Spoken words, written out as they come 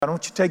I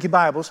want you to take your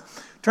Bibles.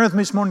 Turn with me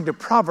this morning to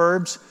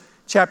Proverbs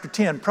chapter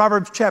 10.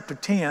 Proverbs chapter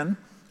 10.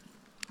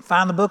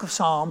 Find the book of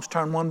Psalms.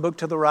 Turn one book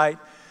to the right.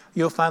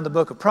 You'll find the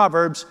book of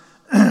Proverbs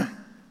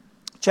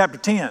chapter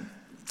 10.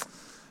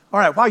 All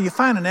right, while you're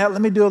finding that,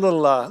 let me do a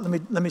little,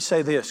 let me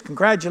say this.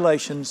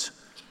 Congratulations,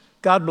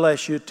 God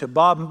bless you, to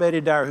Bob and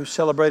Betty Dyer, who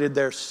celebrated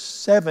their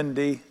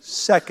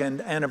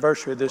 72nd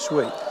anniversary this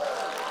week.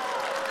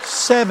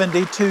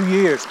 72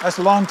 years. That's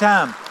a long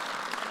time.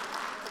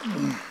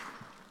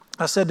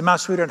 I said to my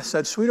sweetheart,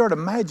 sweetheart,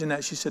 imagine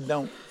that. She said,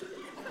 don't.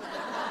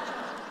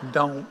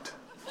 Don't.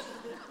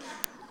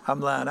 I'm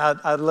lying.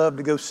 I'd love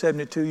to go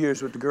 72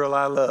 years with the girl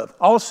I love.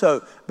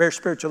 Also, very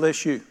spiritual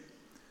issue.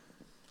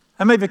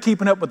 How many of you are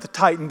keeping up with the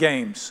Titan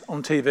games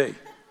on TV?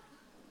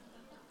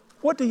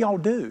 What do y'all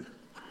do?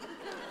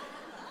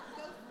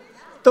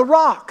 The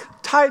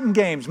Rock, Titan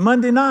games,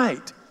 Monday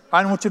night.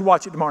 I want you to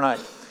watch it tomorrow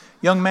night.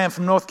 Young man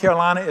from North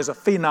Carolina is a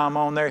phenom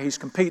on there. He's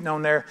competing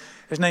on there.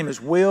 His name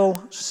is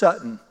Will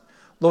Sutton.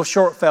 Little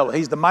short fella.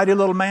 He's the mighty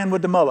little man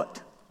with the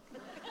mullet.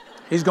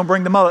 He's going to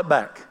bring the mullet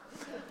back.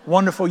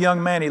 Wonderful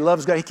young man. He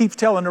loves God. He keeps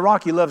telling The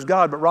Rock he loves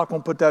God, but Rock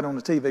won't put that on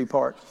the TV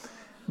part.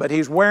 But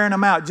he's wearing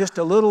them out just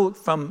a little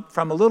from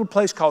a little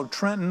place called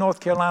Trenton, North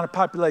Carolina,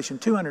 population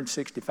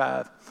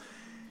 265.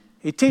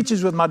 He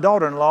teaches with my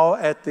daughter-in-law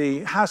at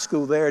the high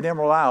school there at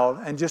Emerald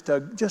Isle, and just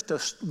a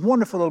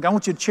wonderful little guy. I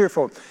want you to cheer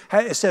for him.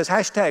 It says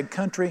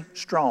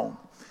 #CountryStrong.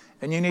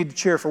 And you need to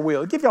cheer for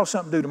Will. Give y'all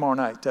something to do tomorrow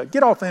night.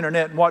 Get off the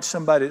internet and watch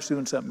somebody that's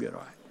doing something good. All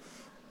right.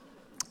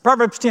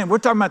 Proverbs 10, we're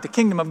talking about the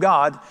kingdom of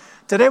God.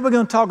 Today we're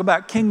going to talk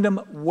about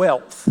kingdom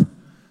wealth.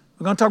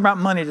 We're going to talk about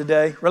money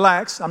today.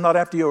 Relax, I'm not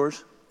after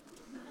yours.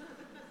 I'm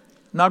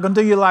not going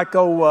to do you like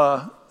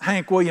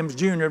Hank Williams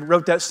Jr.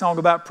 wrote that song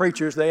about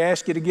preachers. They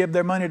ask you to give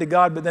their money to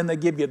God, but then they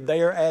give you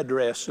their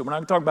address. So we're not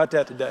going to talk about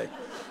that today.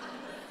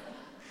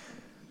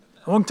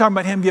 I want to talk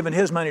about him giving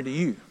his money to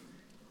you.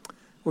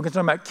 We're going to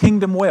talk about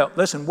kingdom wealth.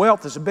 Listen,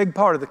 wealth is a big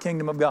part of the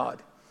kingdom of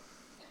God.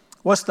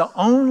 What's the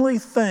only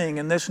thing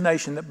in this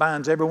nation that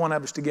binds every one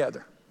of us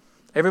together?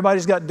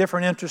 Everybody's got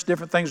different interests,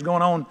 different things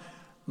going on.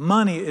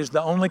 Money is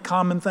the only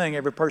common thing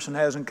every person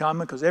has in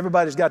common because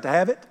everybody's got to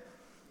have it.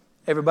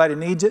 Everybody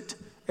needs it.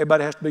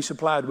 Everybody has to be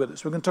supplied with it.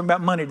 So we're going to talk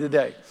about money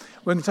today.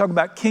 We're going to talk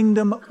about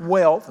kingdom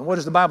wealth. And what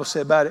does the Bible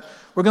say about it?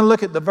 We're going to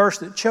look at the verse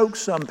that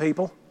chokes some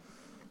people.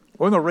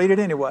 We're going to read it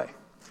anyway.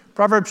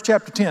 Proverbs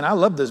chapter 10, I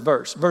love this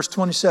verse. Verse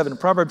 27,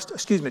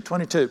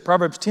 22.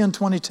 Proverbs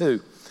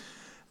 10:22.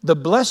 The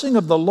blessing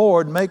of the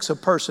Lord makes a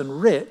person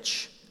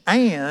rich,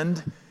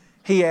 and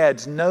he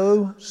adds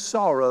no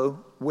sorrow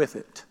with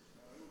it.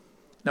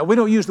 Now, we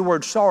don't use the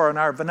word sorrow in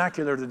our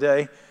vernacular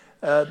today.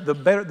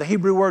 The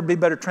Hebrew word would be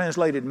better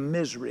translated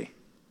misery.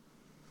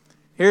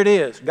 Here it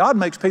is. God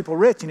makes people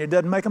rich, and he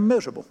doesn't make them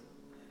miserable.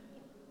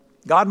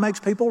 God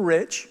makes people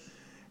rich,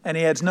 and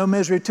he adds no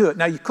misery to it.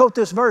 Now, you quote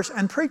this verse,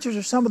 and preachers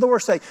are some of the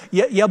worst say,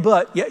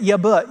 but.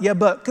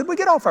 Could we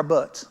get off our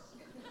butts?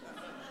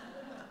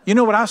 You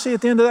know what I see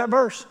at the end of that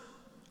verse?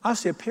 I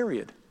see a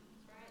period.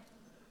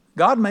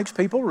 God makes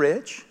people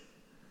rich,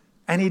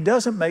 and he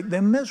doesn't make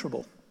them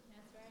miserable.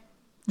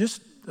 That's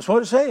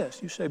what it says.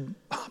 You say,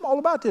 I'm all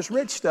about this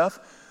rich stuff.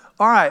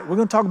 All right, we're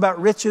going to talk about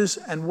riches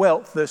and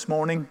wealth this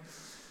morning.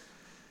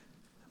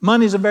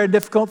 Money is a very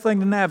difficult thing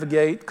to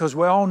navigate because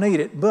we all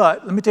need it.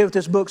 But let me tell you what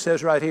this book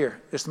says right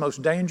here. It's the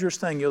most dangerous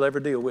thing you'll ever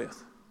deal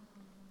with.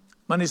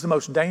 Money is the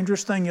most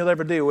dangerous thing you'll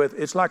ever deal with.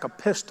 It's like a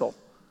pistol.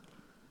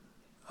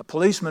 A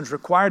policeman's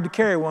required to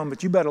carry one,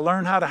 but you better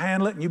learn how to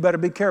handle it and you better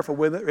be careful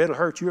with it or it'll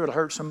hurt you or it'll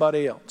hurt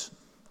somebody else.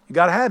 You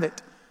got to have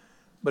it.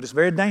 But it's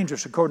very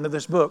dangerous according to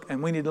this book,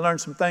 and we need to learn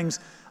some things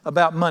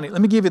about money.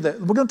 Let me give you that.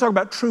 We're going to talk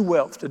about true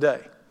wealth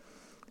today.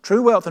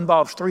 True wealth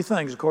involves three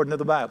things according to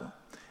the Bible.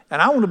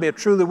 And I want to be a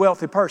truly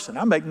wealthy person.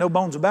 I make no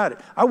bones about it.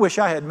 I wish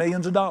I had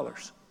millions of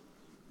dollars.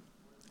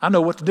 I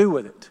know what to do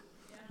with it.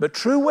 But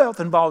true wealth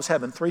involves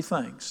having three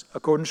things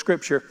according to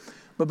Scripture.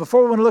 But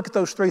before we want to look at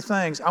those three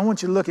things, I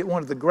want you to look at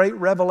one of the great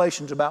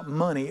revelations about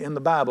money in the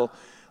Bible.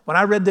 When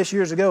I read this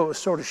years ago, it was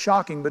sort of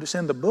shocking, but it's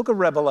in the book of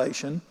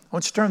Revelation. I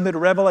want you to turn to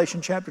Revelation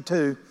chapter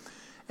 2.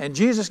 And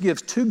Jesus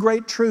gives two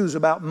great truths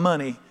about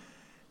money.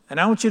 And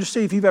I want you to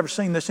see if you've ever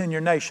seen this in your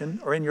nation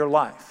or in your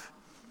life.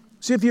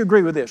 See if you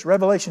agree with this.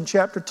 Revelation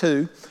chapter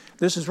 2.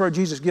 This is where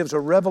Jesus gives a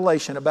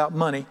revelation about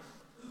money.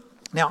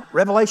 Now,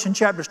 Revelation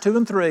chapters 2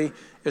 and 3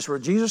 is where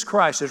Jesus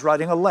Christ is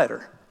writing a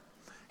letter.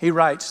 He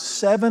writes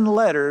 7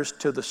 letters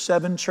to the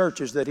 7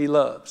 churches that he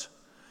loves.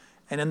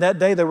 And in that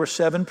day, there were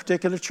 7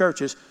 particular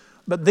churches.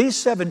 But these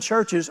 7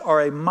 churches are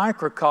a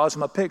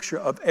microcosm, a picture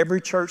of every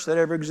church that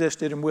ever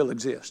existed and will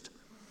exist.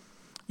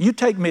 You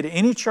take me to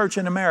any church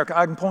in America,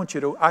 I can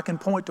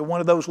point to one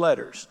of those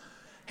letters.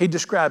 He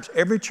describes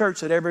every church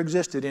that ever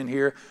existed in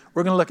here.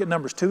 We're going to look at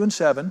numbers 2 and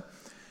 7.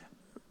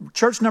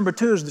 Church number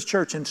 2 is the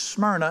church in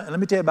Smyrna, and let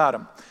me tell you about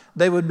them.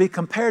 They would be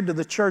compared to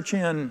the church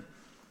in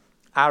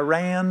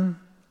Iran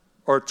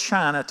or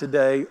China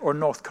today or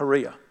North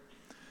Korea.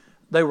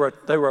 They were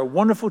a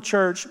wonderful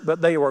church,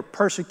 but they were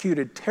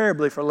persecuted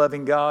terribly for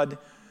loving God.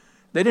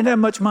 They didn't have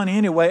much money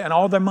anyway, and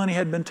all their money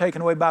had been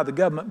taken away by the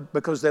government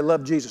because they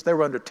loved Jesus. They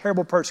were under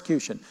terrible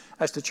persecution.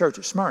 That's the church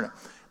at Smyrna.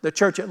 The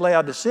church at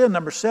Laodicea,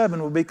 number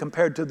 7, would be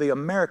compared to the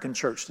American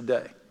church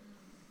today.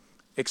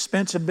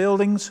 Expensive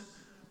buildings,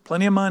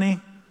 plenty of money.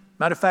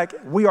 Matter of fact,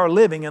 we are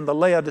living in the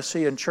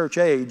Laodicean church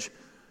age,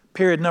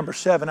 period number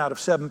 7 out of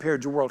 7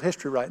 periods of world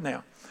history right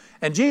now.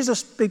 And Jesus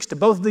speaks to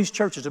both of these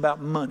churches about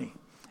money.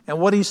 And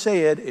what he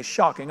said is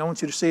shocking. I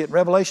want you to see it in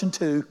Revelation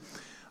 2.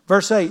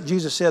 Verse 8,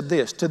 Jesus said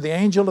this, to the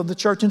angel of the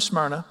church in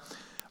Smyrna,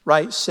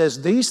 right,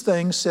 says, these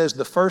things says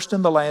the first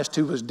and the last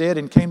who was dead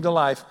and came to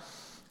life.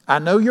 I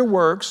know your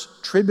works,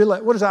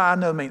 tribulation. What does I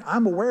know mean?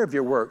 I'm aware of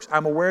your works.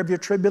 I'm aware of your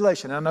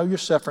tribulation. I know your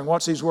suffering.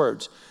 What's these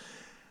words?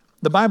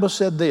 The Bible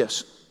said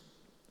this,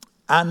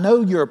 I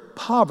know your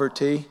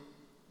poverty,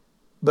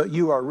 but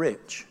you are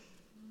rich.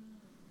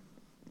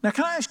 Now,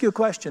 can I ask you a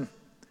question?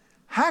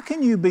 How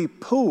can you be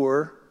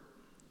poor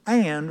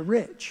and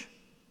rich?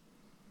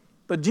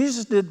 But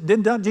Jesus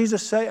did not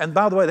Jesus say, and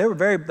by the way,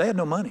 they had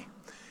no money.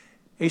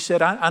 He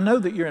said, I know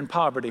that you're in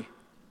poverty,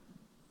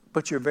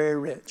 but you're very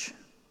rich.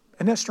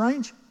 Isn't that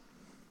strange?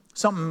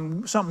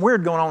 Something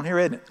weird going on here,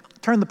 isn't it?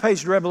 Turn the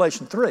page to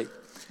Revelation 3.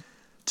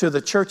 To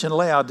the church in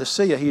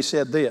Laodicea, he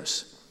said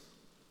this.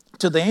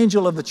 To the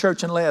angel of the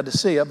church in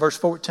Laodicea, verse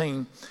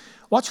 14.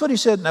 Watch what he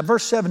said. Now,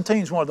 verse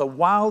 17 is one of the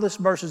wildest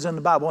verses in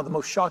the Bible, one of the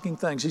most shocking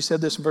things. He said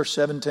this in verse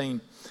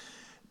 17.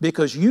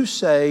 Because you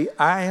say,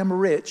 I am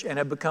rich and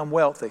have become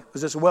wealthy.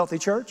 Was this a wealthy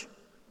church?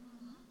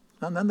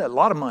 None of that. A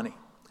lot of money.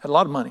 Had a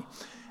lot of money.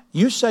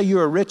 You say you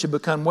are rich and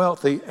become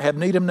wealthy, have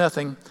need of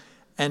nothing,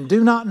 and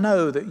do not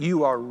know that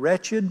you are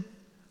wretched,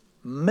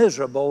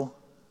 miserable,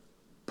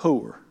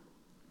 poor.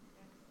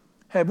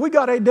 Have we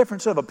got a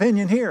difference of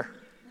opinion here?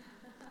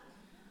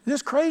 Is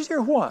this crazy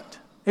or what?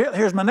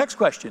 Here's my next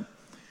question.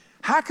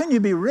 How can you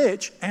be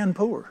rich and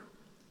poor?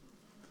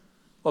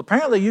 Well,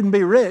 apparently you can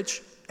be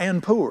rich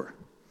and poor.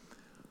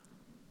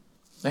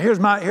 Now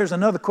here's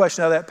another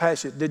question out of that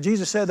passage. Did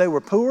Jesus say they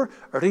were poor,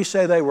 or did he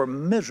say they were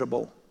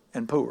miserable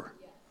and poor?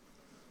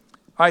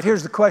 All right,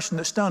 here's the question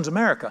that stuns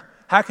America.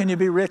 How can you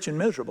be rich and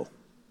miserable?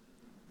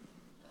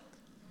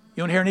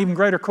 You want to hear an even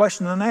greater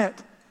question than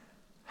that?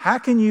 How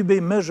can you be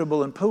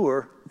miserable and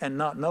poor and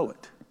not know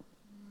it?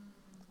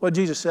 What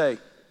did Jesus say?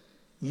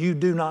 You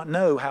do not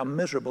know how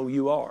miserable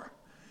you are,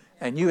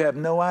 and you have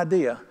no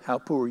idea how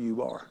poor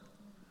you are.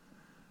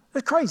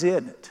 It's crazy,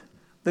 isn't it?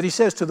 That he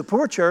says to the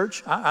poor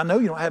church, I know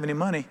you don't have any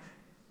money,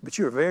 but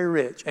you're very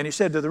rich. And he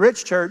said to the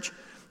rich church,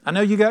 I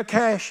know you got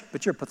cash,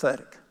 but you're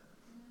pathetic.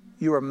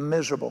 You are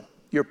miserable.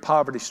 You're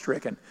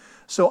poverty-stricken.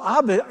 So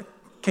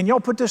can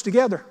y'all put this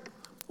together?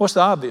 What's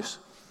the obvious?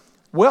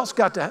 Wealth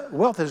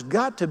has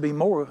got to be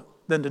more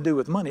than to do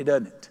with money,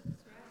 doesn't it?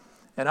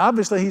 And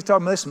obviously he's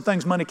talking about some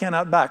things money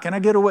cannot buy. Can I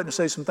get a witness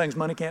say some things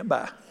money can't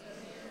buy?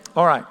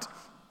 All right.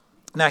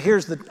 Now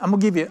I'm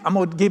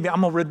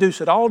gonna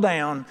reduce it all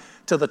down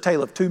to the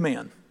tale of two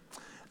men.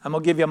 I'm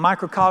gonna give you a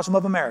microcosm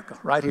of America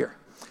right here.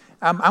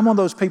 I'm one of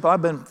those people,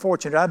 I've been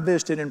fortunate. I've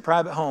visited in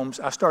private homes.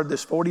 I started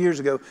this 40 years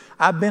ago.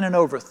 I've been in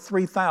over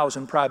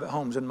 3,000 private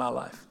homes in my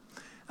life.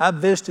 I've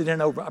visited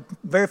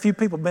very few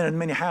people have been in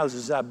many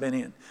houses I've been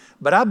in.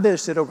 But I've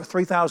visited over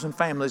 3,000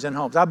 families in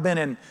homes. I've been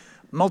in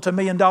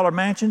multi-million-dollar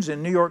mansions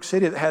in New York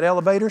City that had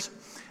elevators.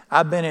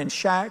 I've been in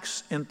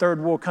shacks in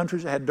third world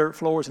countries that had dirt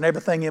floors and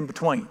everything in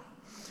between.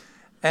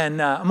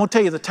 And I'm going to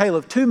tell you the tale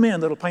of two men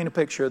that will paint a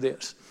picture of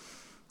this.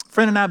 A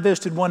friend and I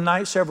visited one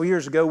night several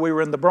years ago. We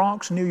were in the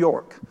Bronx, New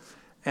York.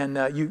 And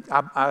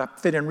I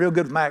fit in real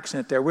good with my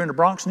accent there. We're in the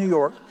Bronx, New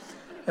York.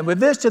 And we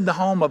visited the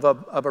home of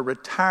a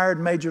retired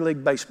Major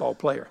League Baseball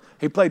player.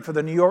 He played for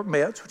the New York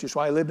Mets, which is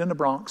why he lived in the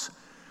Bronx.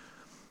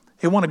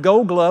 He won a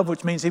Gold Glove,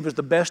 which means he was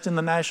the best in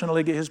the National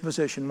League at his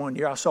position one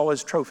year. I saw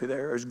his trophy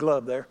there, or his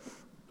glove there.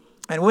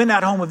 And we went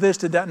out home and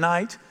visited that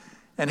night,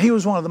 and he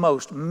was one of the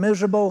most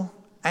miserable,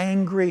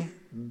 angry,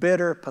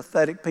 bitter,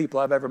 pathetic people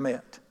I've ever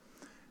met.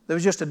 There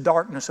was just a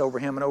darkness over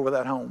him and over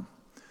that home.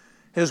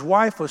 His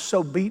wife was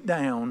so beat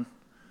down,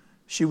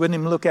 she wouldn't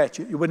even look at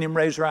you. You wouldn't even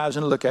raise her eyes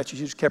and look at you.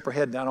 She just kept her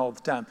head down all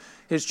the time.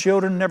 His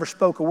children never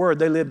spoke a word.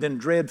 They lived in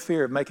dread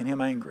fear of making him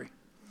angry.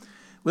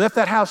 We left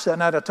that house that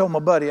night. I told my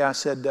buddy, I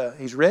said,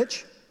 he's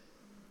rich,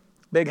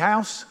 big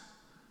house,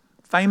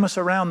 famous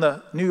around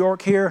the New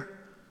York here.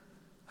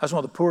 I was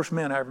one of the poorest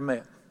men I ever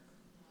met.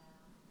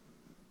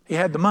 He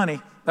had the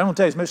money. But I want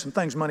to tell you, there's some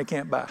things money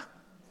can't buy.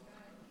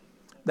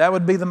 That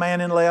would be the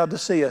man in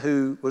Laodicea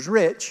who was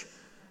rich,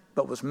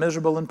 but was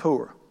miserable and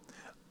poor.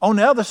 On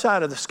the other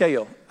side of the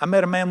scale, I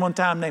met a man one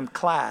time named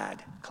Clyde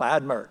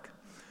Merck.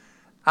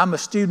 I'm a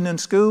student in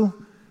school,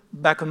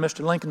 back when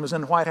Mr. Lincoln was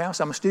in the White House.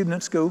 I'm a student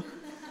in school,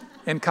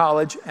 in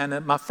college, and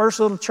at my first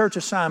little church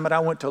assignment, I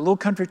went to a little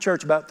country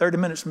church about 30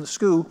 minutes from the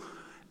school,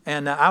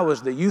 and I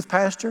was the youth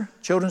pastor,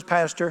 children's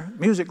pastor,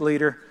 music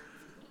leader,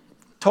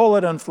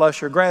 toilet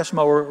unflusher, grass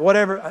mower,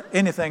 whatever,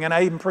 anything, and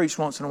I even preached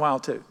once in a while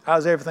too. I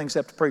was everything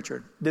except a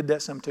preacher, did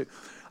that some too.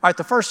 All right,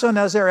 the first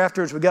Sunday I was there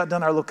afterwards, we got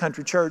done our little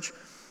country church.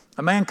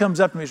 A man comes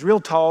up to me, he's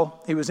real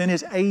tall. He was in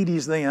his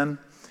 80s then.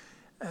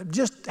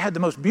 just had the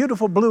most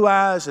beautiful blue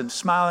eyes and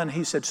smiling.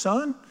 He said,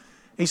 son,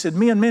 he said,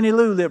 me and Minnie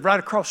Lou live right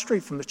across the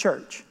street from the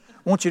church.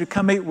 I want you to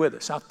come eat with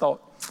us. I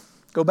thought,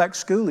 go back to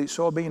school, eat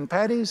soybean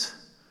patties,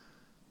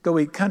 go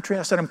eat country.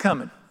 I said, I'm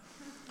coming.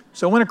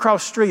 So I went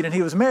across the street, and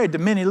he was married to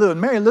Minnie Lou. And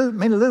Minnie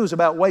Lou was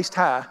about waist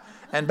high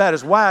and about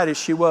as wide as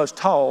she was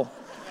tall.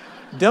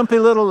 Dumpy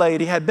little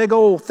lady, had big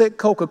old thick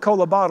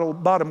Coca-Cola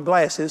bottom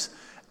glasses,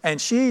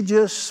 and she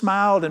just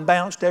smiled and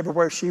bounced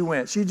everywhere she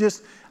went.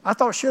 I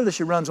thought surely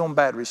she runs on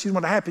batteries. She's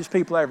one of the happiest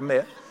people I ever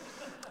met.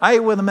 I ate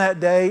with them that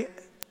day.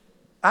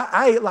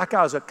 I ate like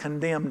I was a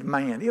condemned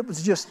man. It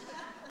was just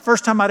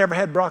first time I'd ever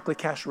had broccoli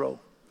casserole.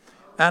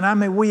 And I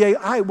mean,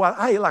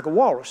 I ate like a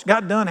walrus.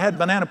 Got done, had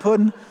banana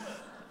pudding,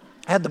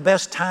 had the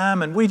best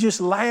time, and we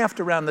just laughed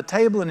around the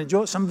table and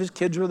enjoyed. Some of his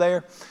kids were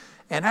there.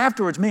 And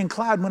afterwards, me and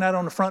Clyde went out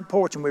on the front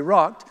porch and we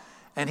rocked,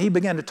 and he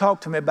began to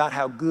talk to me about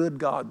how good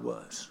God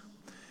was,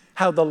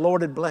 how the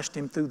Lord had blessed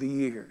him through the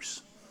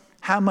years,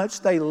 how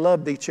much they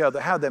loved each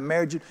other, how their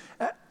marriage.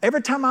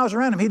 Every time I was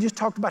around him, he just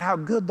talked about how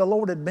good the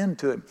Lord had been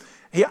to him.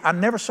 I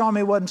never saw him,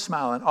 he wasn't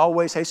smiling.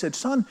 Always, he said,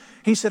 son,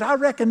 he said, I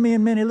reckon me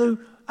and Minnie Lou,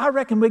 I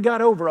reckon we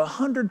got over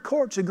 100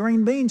 quarts of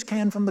green beans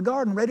canned from the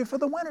garden ready for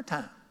the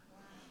wintertime.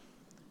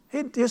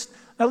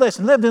 Now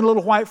listen, lived in a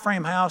little white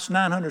frame house,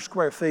 900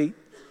 square feet.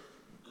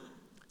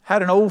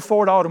 Had an old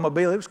Ford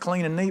automobile. It was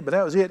clean and neat, but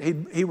that was it.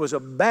 He was a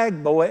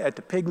bag boy at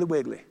the Piggly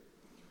Wiggly.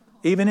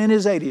 Even in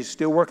his 80s,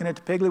 still working at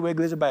the Piggly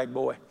Wiggly as a bag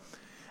boy.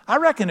 I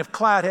reckon if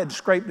Clyde had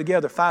scraped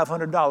together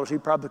 $500, he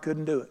probably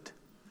couldn't do it.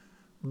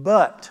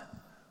 But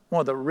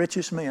one of the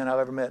richest men I've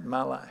ever met in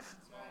my life.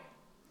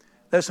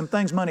 There's some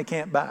things money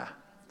can't buy.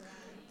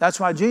 That's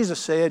why Jesus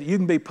said you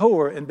can be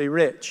poor and be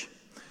rich.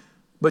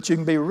 But you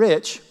can be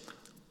rich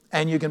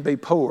and you can be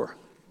poor.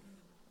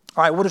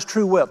 All right, what is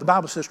true wealth? The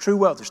Bible says true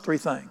wealth is three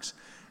things.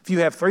 If you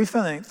have three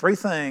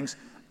things,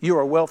 you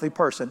are a wealthy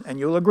person, and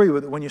you'll agree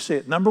with it when you see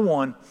it. Number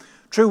one,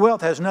 true wealth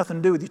has nothing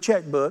to do with your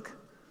checkbook.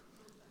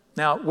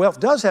 Now,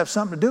 wealth does have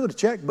something to do with the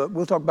checkbook.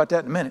 We'll talk about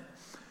that in a minute.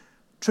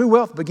 True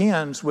wealth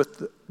begins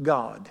with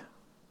God.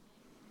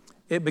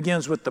 It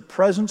begins with the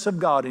presence of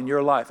God in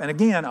your life. And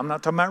again, I'm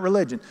not talking about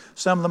religion.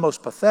 Some of the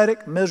most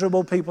pathetic,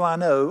 miserable people I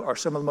know are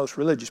some of the most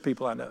religious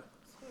people I know.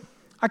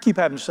 I keep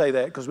having to say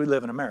that because we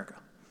live in America.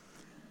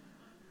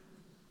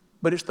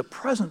 But it's the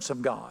presence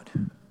of God.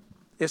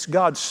 It's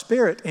God's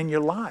Spirit in your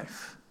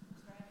life.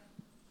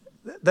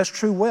 That's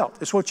true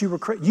wealth. It's what you were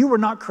created. You were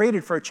not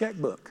created for a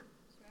checkbook.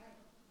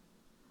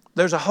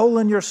 There's a hole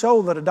in your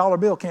soul that a dollar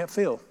bill can't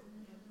fill.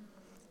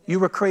 You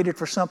were created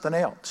for something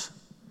else.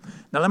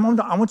 Now,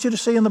 I want you to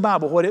see in the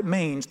Bible what it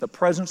means, the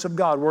presence of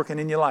God working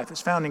in your life.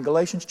 It's found in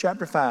Galatians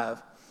chapter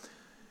 5.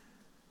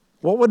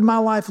 What would my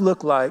life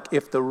look like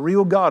if the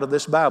real God of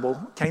this Bible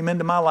came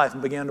into my life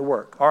and began to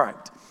work? All right.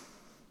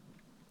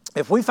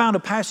 If we found a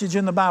passage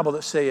in the Bible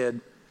that said,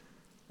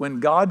 when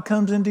God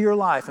comes into your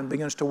life and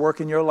begins to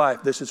work in your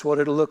life, this is what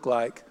it'll look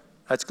like.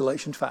 That's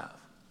Galatians 5.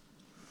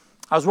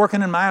 I was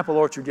working in my apple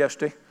orchard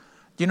yesterday.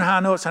 Do you know how I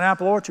know it's an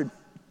apple orchard?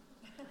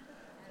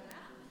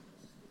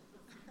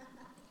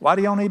 Why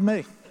do y'all need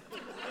me?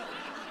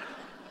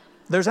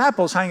 There's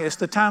apples hanging. It's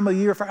the time of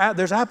year for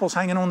there's apples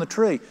hanging on the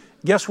tree.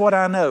 Guess what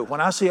I know? When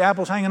I see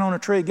apples hanging on a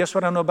tree, guess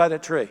what I know about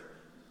that tree?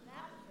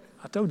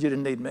 I told you you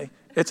didn't need me.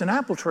 It's an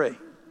apple tree.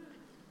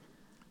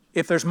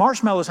 If there's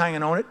marshmallows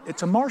hanging on it,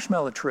 it's a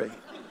marshmallow tree.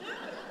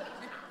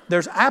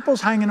 There's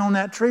apples hanging on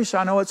that tree, so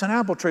I know it's an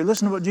apple tree.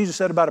 Listen to what Jesus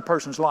said about a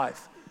person's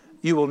life.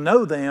 You will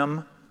know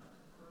them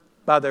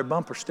by their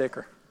bumper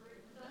sticker.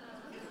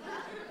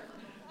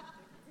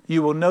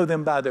 You will know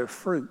them by their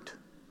fruit.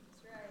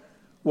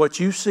 What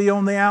you see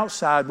on the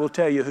outside will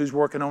tell you who's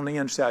working on the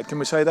inside. Can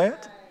we say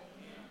that?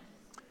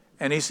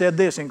 And he said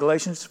this in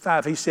Galatians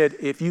 5. He said,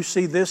 if you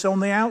see this on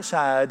the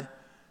outside,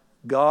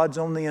 God's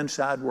on the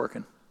inside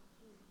working.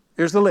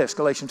 Here's the list,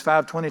 Galatians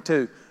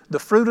 5:22. The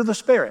fruit of the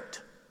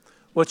Spirit.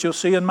 What you'll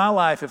see in my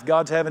life, if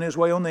God's having his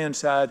way on the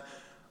inside,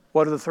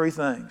 what are the three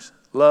things?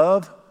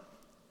 Love,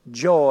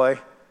 joy,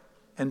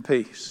 and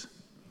peace.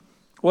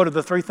 What are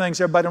the three things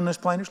everybody on this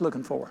planet is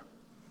looking for?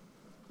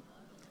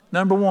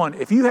 Number one,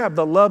 if you have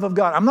the love of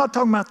God, I'm not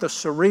talking about the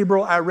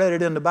cerebral, I read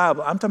it in the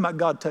Bible. I'm talking about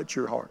God touch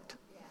your heart.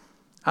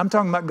 I'm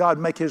talking about God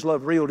make his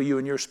love real to you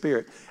in your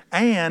spirit.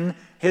 And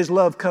his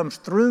love comes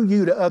through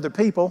you to other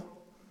people.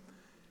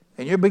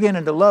 And you're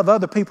beginning to love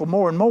other people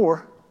more and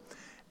more.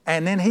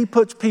 And then he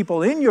puts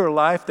people in your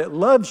life that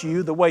loves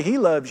you the way he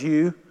loves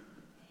you.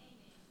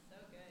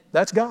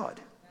 That's God.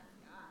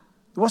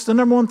 What's the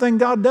number one thing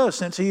God does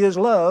since he is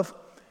love?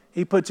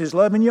 He puts his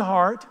love in your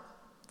heart,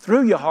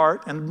 through your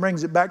heart, and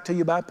brings it back to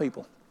you by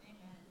people.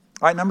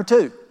 All right, number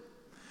two.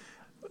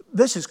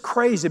 This is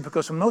crazy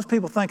because when most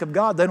people think of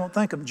God, they don't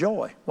think of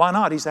joy. Why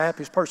not? He's the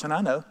happiest person I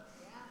know.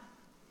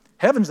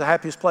 Heaven's the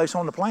happiest place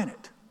on the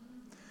planet.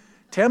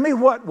 Tell me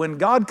what, when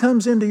God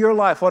comes into your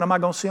life, what am I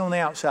going to see on the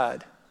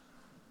outside?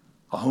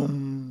 A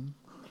home,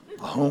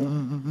 a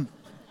home.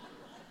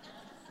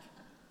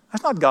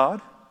 That's not God.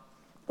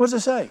 What does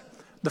it say?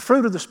 The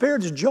fruit of the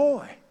Spirit is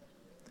joy.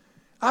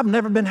 I've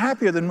never been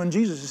happier than when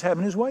Jesus is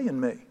having his way in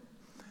me.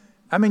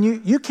 I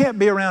mean, you can't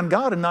be around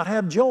God and not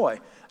have joy.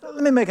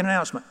 Let me make an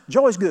announcement.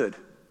 Joy's good.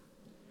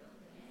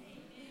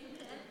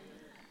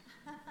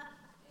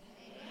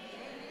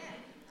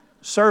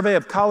 Survey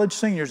of college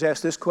seniors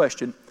asked this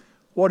question: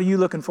 what are you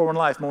looking for in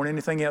life more than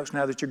anything else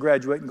now that you're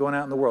graduating and going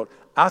out in the world?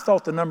 I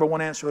thought the number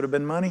one answer would have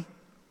been money.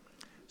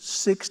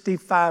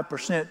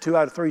 65%, 2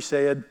 out of 3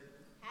 said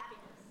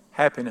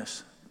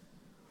happiness.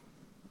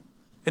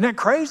 Isn't that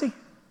crazy?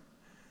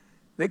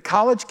 That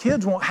college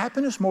kids want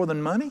happiness more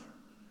than money?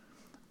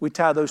 We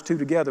tie those two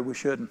together, we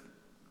shouldn't.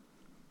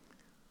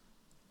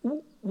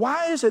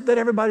 Why is it that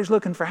everybody's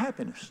looking for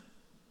happiness?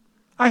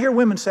 I hear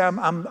women say, I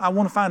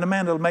want to find a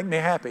man that'll make me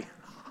happy.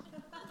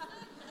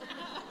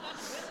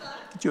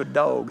 Get you a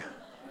dog.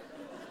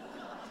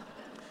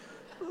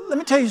 Let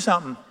me tell you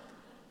something.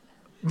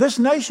 This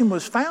nation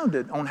was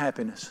founded on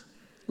happiness.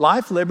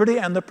 Life, liberty,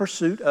 and the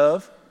pursuit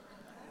of.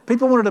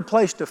 People wanted a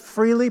place to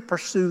freely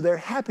pursue their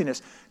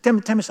happiness. Tell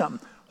me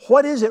something.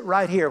 What is it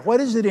right here?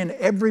 What is it in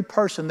every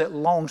person that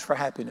longs for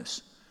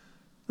happiness?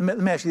 Let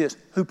me ask you this.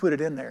 Who put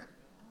it in there?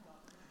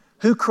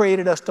 Who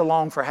created us to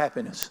long for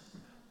happiness?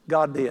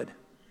 God did.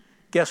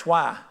 Guess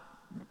why?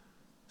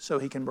 So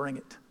He can bring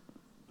it.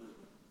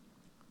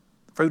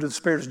 The fruit of the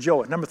Spirit is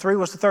joy. Number 3,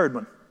 what's the third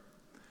one?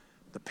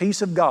 The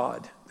peace of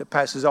God that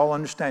passes all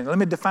understanding. Let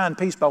me define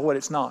peace by what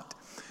it's not.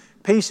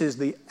 Peace is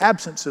the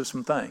absence of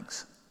some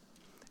things.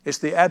 It's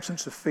the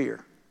absence of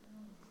fear.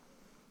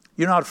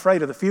 You're not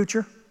afraid of the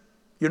future.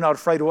 You're not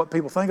afraid of what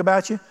people think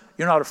about you.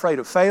 You're not afraid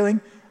of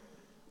failing.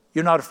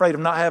 You're not afraid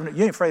of not having it.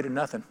 You ain't afraid of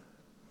nothing.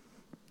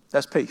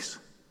 That's peace.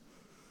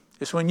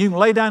 It's when you can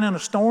lay down in a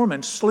storm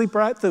and sleep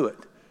right through it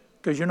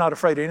because you're not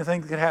afraid of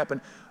anything that could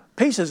happen.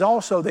 Peace is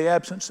also the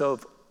absence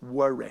of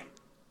worry.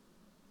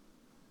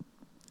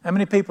 How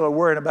many people are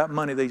worrying about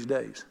money these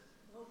days?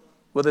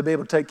 Will they be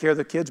able to take care of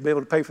their kids, be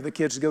able to pay for the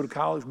kids to go to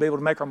college, be able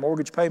to make our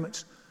mortgage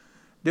payments?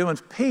 Doing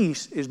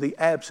peace is the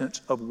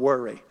absence of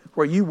worry,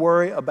 where you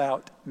worry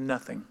about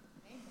nothing.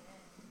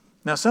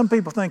 Now, some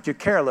people think you're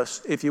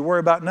careless if you worry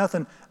about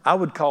nothing. I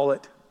would call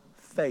it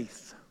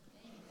faith.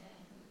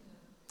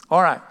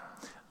 All right.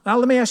 Now,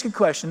 let me ask you a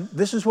question.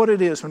 This is what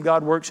it is when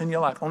God works in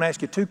your life. I want to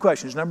ask you 2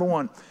 questions. Number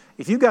 1,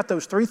 if you've got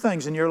those 3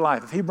 things in your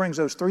life, if He brings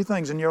those 3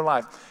 things in your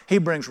life, He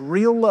brings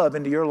real love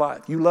into your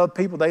life. You love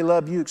people, they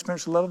love you,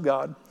 experience the love of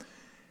God.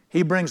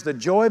 He brings the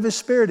joy of His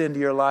Spirit into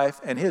your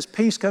life, and His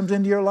peace comes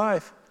into your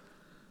life.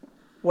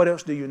 What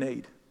else do you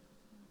need?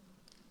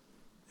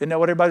 Isn't that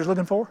what everybody's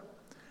looking for?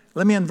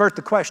 Let me invert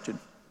the question.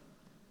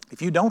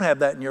 If you don't have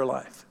that in your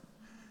life,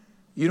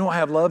 you don't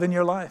have love in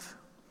your life,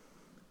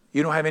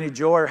 you don't have any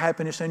joy or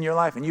happiness in your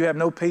life, and you have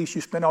no peace,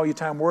 you spend all your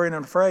time worrying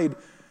and afraid,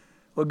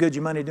 what good's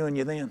your money doing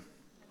you then?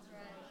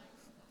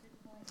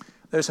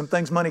 There's some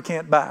things money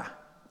can't buy.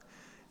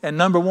 And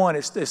number 1,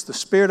 it's the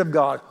Spirit of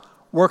God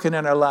working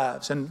in our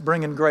lives and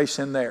bringing grace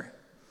in there.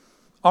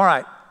 All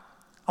right.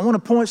 I want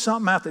to point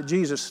something out that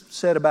Jesus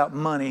said about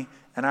money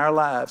and our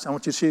lives. I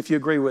want you to see if you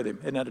agree with Him.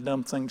 Isn't that a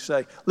dumb thing to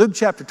say? Luke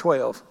chapter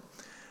 12.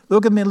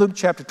 Look at me in Luke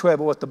chapter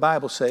 12 at what the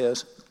Bible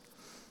says.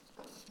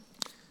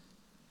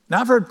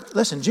 Now,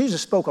 listen,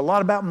 Jesus spoke a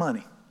lot about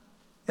money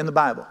in the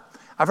Bible.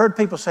 I've heard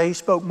people say He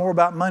spoke more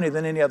about money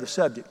than any other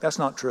subject. That's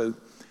not true.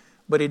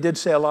 But He did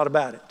say a lot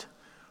about it.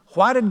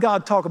 Why did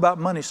God talk about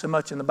money so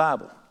much in the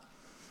Bible?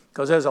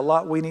 Because there's a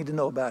lot we need to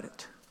know about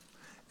it.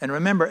 And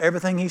remember,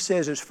 everything He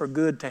says is for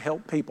good to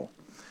help people.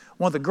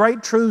 One of the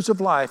great truths of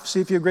life,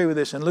 see if you agree with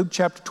this, in Luke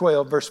chapter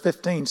 12, verse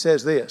 15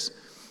 says this.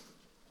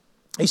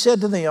 He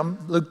said to them,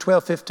 Luke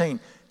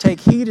 12:15, take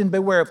heed and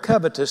beware of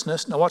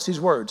covetousness. Now watch these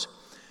words.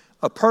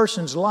 A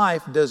person's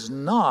life does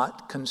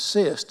not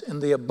consist in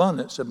the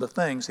abundance of the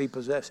things he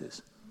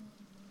possesses.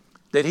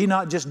 Did He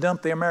not just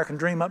dump the American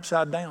dream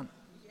upside down?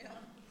 Yeah.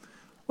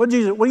 What do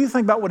you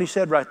think about what He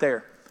said right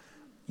there?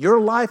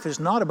 Your life is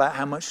not about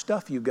how much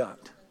stuff you got.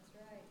 That's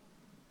right.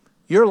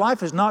 Your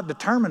life is not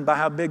determined by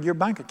how big your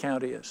bank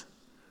account is.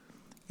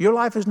 Your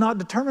life is not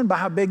determined by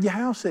how big your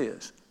house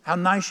is, how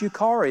nice your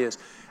car is.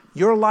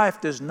 Your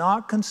life does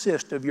not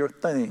consist of your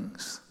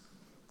things.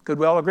 Could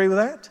we all agree with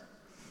that?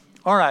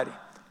 All righty.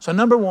 So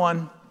number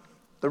 1,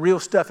 the real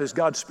stuff is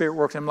God's Spirit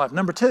working in life.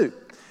 Number 2,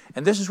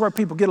 and this is where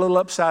people get a little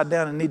upside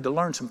down and need to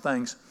learn some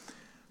things.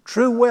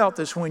 True wealth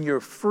is when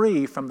you're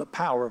free from the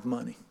power of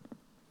money.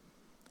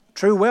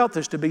 True wealth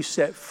is to be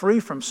set free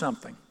from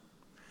something.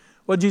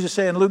 What did Jesus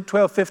say in Luke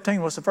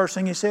 12:15? What's the first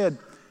thing He said?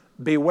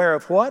 Beware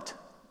of what?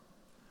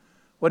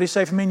 What did He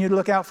say for me and you to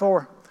look out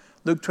for?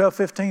 Luke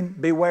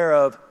 12:15, beware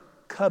of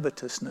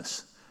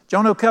covetousness. Do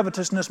y'all know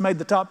covetousness made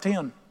the top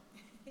 10?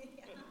 Do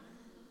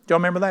y'all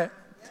remember that?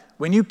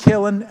 When you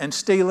killing and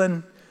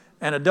stealing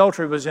and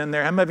adultery was in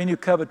there, how many of you knew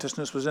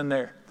covetousness was in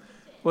there?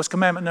 What's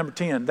commandment number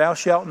 10? Thou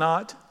shalt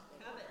not.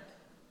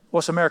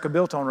 What's America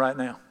built on right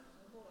now?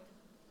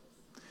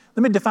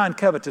 Let me define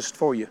covetous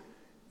for you.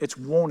 It's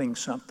wanting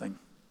something.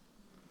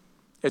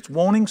 It's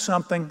wanting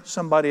something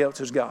somebody else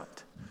has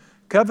got.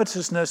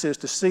 Covetousness is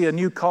to see a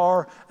new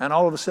car and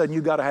all of a sudden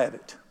you got to have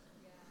it.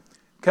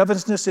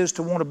 Covetousness is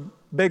to want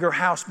a bigger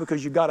house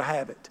because you got to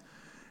have it.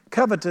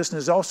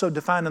 Covetousness is also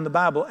defined in the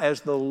Bible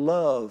as the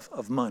love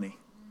of money.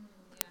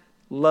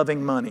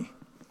 Loving money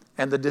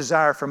and the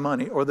desire for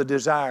money, or the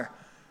desire.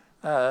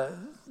 The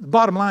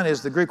bottom line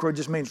is the Greek word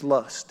just means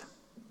lust.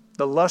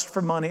 The lust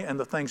for money and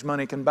the things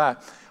money can buy.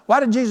 Why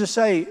did Jesus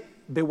say,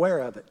 beware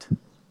of it?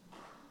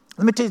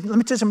 Let me tell you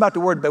something about the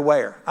word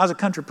beware. I was a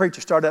country preacher,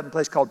 started out in a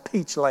place called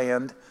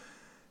Peachland.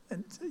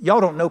 And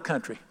y'all don't know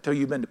country until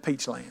you've been to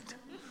Peachland.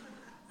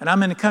 And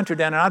I'm in the country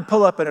down there, and I'd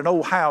pull up at an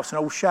old house, an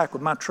old shack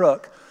with my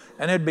truck,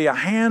 and there'd be a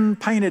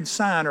hand-painted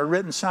sign or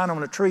written sign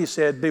on a tree that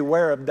said,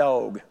 beware of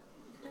dog.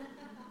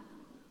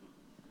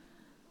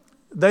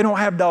 They don't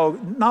have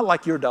dog, not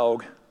like your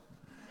dog.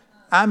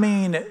 I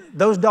mean,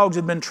 those dogs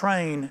have been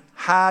trained,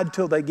 hide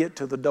till they get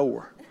to the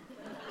door.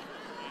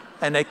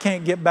 And they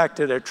can't get back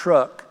to their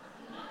truck.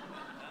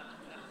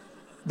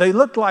 They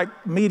look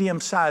like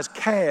medium-sized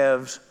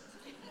calves,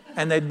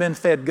 and they'd been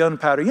fed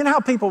gunpowder. You know how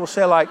people will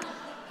say, like,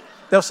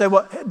 they'll say,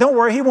 well, don't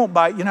worry, he won't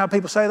bite. You know how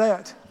people say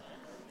that?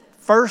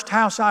 First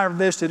house I ever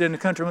visited in the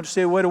country, I went to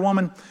see a widow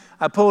woman.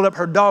 I pulled up,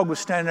 her dog was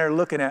standing there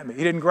looking at me.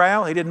 He didn't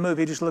growl, he didn't move,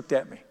 he just looked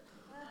at me.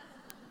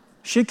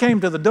 She came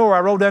to the door, I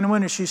rolled down the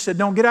window, she said,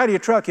 don't get out of your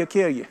truck, he'll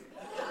kill you.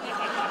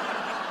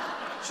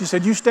 She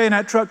said, you stay in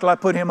that truck till I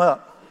put him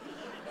up.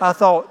 I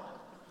thought,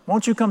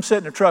 won't you come sit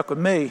in the truck with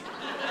me,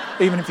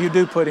 even if you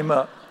do put him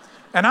up?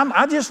 And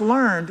I just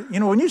learned, you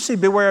know, when you see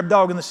beware of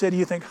dog in the city,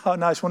 you think, oh,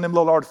 nice, one of them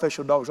little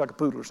artificial dogs like a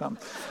poodle or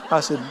something. I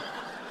said,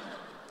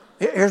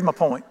 here's my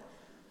point.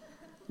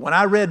 When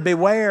I read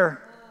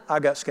beware, I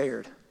got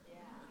scared.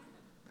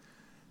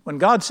 When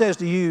God says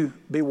to you,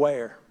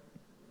 beware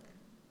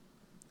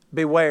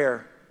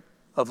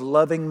of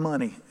loving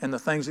money and the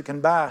things it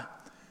can buy,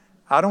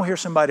 I don't hear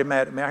somebody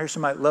mad at me. I hear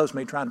somebody that loves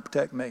me trying to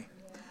protect me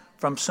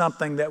from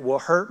something that will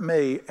hurt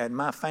me and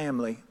my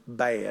family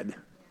bad.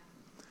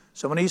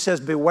 So when he says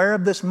beware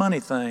of this money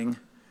thing,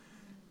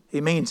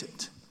 he means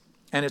it.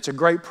 And it's a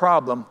great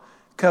problem,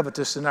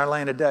 covetous in our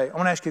land today. I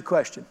want to ask you a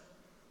question.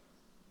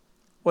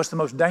 What's the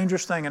most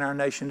dangerous thing in our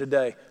nation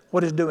today?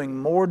 What is doing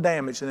more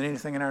damage than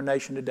anything in our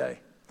nation today?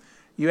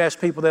 You ask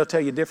people, they'll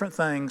tell you different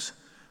things.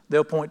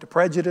 They'll point to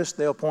prejudice.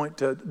 They'll point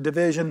to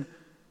division.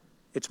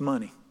 It's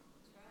money.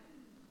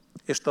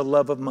 It's the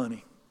love of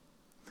money.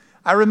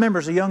 I remember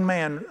as a young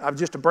man, I was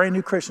just a brand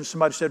new Christian,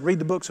 somebody said, read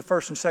the books of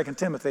 1 and 2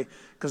 Timothy,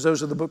 because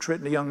those are the books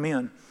written to young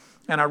men.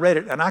 And I read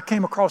it, and I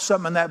came across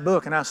something in that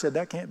book, and I said,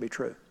 that can't be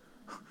true.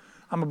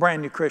 I'm a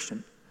brand new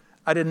Christian.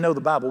 I didn't know the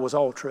Bible was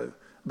all true.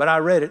 But I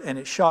read it, and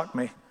it shocked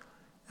me.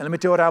 And let me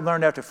tell you what I've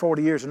learned after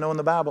 40 years of knowing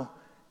the Bible.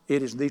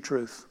 It is the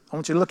truth. I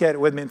want you to look at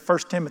it with me in 1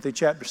 Timothy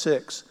chapter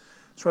 6.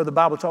 That's where the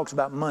Bible talks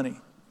about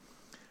money.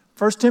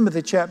 1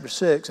 Timothy chapter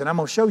 6, and I'm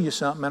going to show you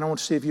something, and I want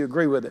to see if you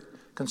agree with it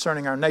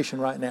concerning our nation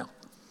right now.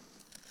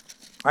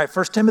 All right,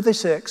 1 Timothy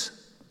 6.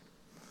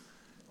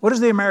 What is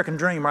the American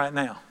dream right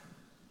now?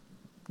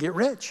 Get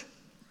rich.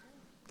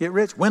 Get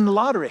rich. Win the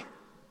lottery.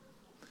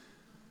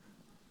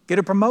 Get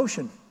a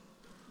promotion.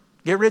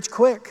 Get rich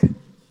quick.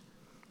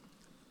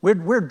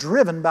 We're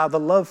driven by the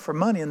love for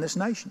money in this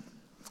nation.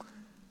 I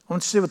want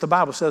you to see what the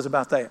Bible says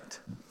about that.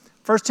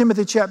 1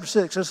 Timothy chapter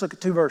 6, let's look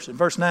at 2 verses.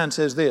 Verse 9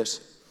 says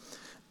this.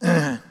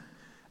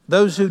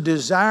 Those who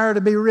desire to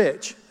be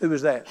rich, who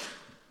is that?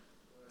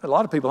 A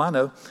lot of people I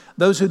know.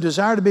 Those who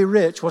desire to be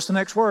rich, what's the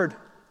next word?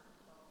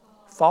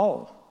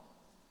 Fall.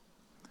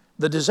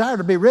 The desire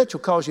to be rich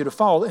will cause you to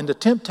fall into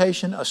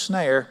temptation, a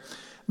snare,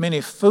 many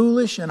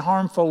foolish and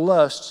harmful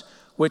lusts,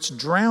 which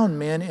drown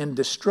men in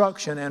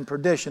destruction and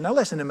perdition. Now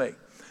listen to me.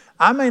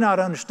 I may not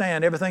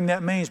understand everything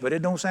that means, but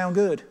it don't sound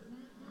good.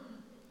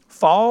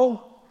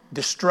 Fall,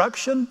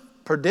 destruction,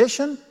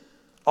 perdition,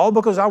 all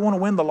because I want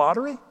to win the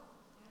lottery?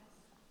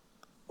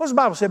 What does the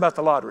Bible say about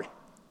the lottery?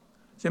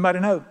 Does anybody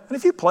know? And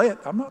if you play it,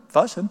 I'm not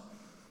fussing.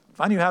 If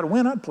I knew how to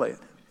win, I'd play it.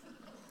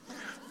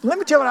 Let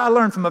me tell you what I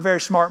learned from a very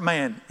smart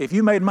man. If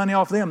you made money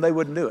off them, they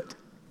wouldn't do it.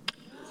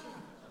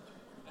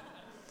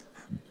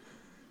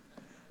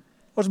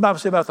 What's the Bible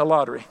say about the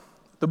lottery?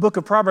 The book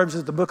of Proverbs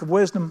is the book of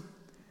wisdom.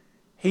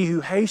 He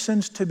who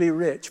hastens to be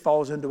rich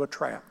falls into a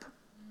trap.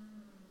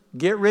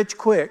 Get rich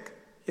quick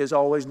is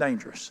always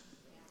dangerous.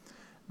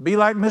 Be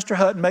like Mr.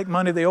 Hutton, make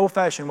money the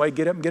old-fashioned way,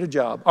 get up and get a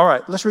job. All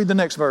right, let's read the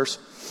next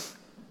verse.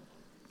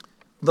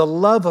 The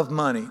love of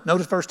money.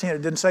 Notice verse 10,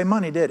 it didn't say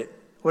money, did it?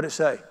 What did it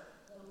say?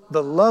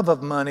 The love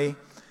of money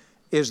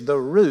is the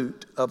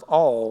root of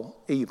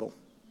all evil.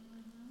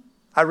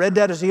 I read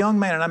that as a young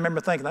man, and I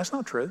remember thinking, that's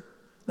not true.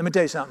 Let me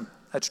tell you something.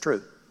 That's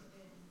true.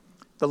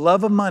 The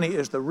love of money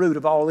is the root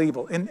of all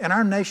evil. In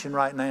our nation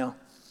right now,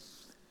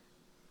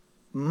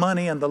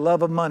 money and the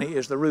love of money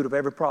is the root of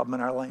every problem in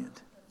our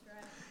land.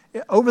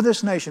 Over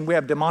this nation, we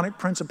have demonic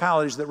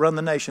principalities that run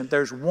the nation.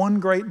 There's one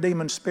great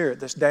demon spirit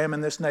that's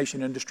damning this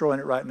nation and destroying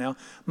it right now.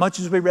 Much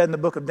as we read in the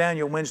book of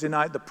Daniel Wednesday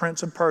night, the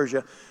prince of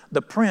Persia,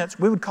 the prince,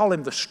 we would call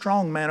him the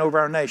strong man over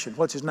our nation.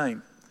 What's his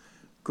name?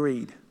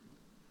 Greed.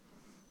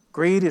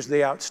 Greed is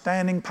the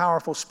outstanding,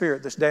 powerful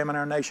spirit that's damning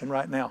our nation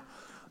right now.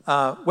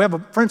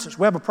 For instance,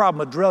 we have a problem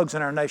with drugs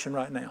in our nation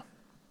right now.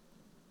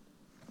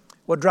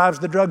 What drives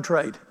the drug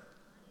trade?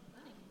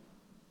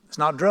 It's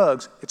not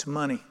drugs, it's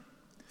money.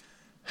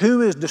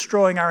 Who is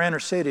destroying our inner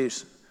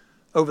cities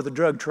over the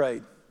drug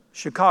trade?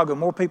 Chicago,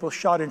 more people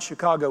shot in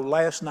Chicago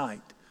last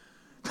night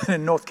than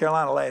in North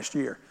Carolina last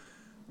year.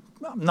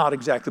 Not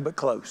exactly, but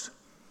close.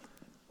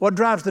 What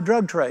drives the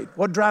drug trade?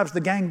 What drives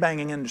the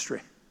gangbanging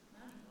industry?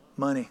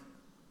 Money.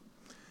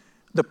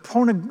 The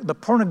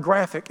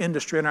pornographic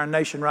industry in our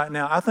nation right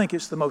now, I think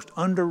it's the most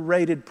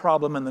underrated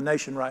problem in the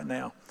nation right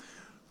now.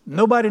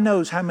 Nobody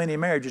knows how many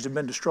marriages have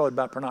been destroyed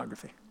by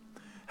pornography.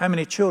 How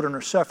many children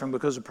are suffering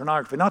because of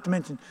pornography. Not to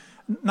mention,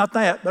 not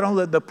that, but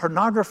only the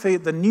pornography,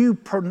 the new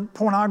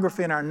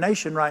pornography in our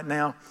nation right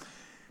now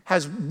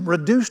has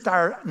reduced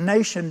our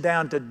nation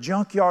down to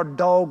junkyard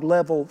dog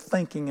level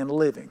thinking and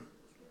living.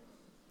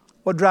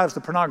 What drives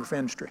the pornography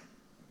industry?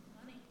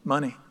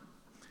 Money.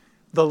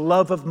 The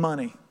love of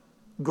money,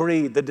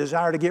 greed, the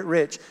desire to get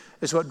rich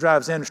is what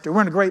drives the industry.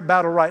 We're in a great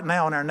battle right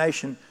now in our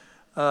nation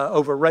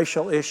over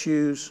racial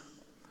issues,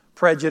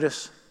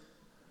 prejudice.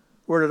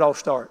 Where did it all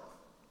start?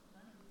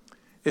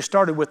 It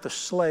started with the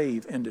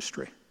slave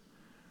industry.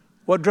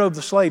 What drove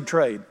the slave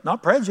trade?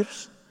 Not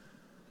prejudice.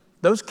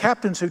 Those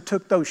captains who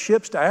took those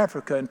ships to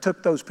Africa and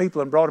took those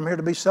people and brought them here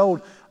to be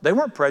sold, they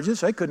weren't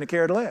prejudiced. They couldn't have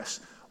cared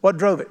less. What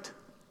drove it?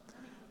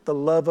 The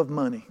love of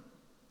money.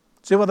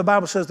 See what the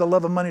Bible says, the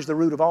love of money is the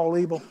root of all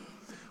evil?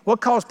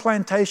 What caused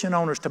plantation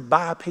owners to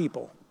buy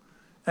people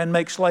and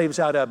make slaves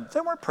out of them?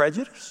 They weren't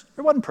prejudiced.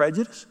 There wasn't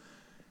prejudice.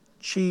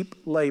 Cheap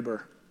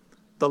labor.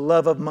 The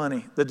love of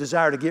money. The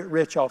desire to get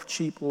rich off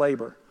cheap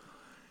labor.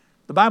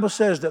 The Bible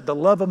says that the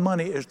love of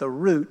money is the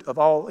root of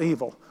all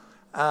evil.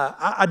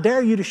 I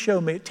dare you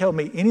to tell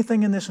me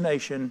anything in this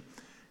nation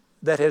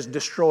that has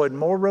destroyed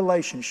more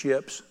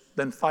relationships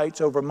than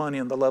fights over money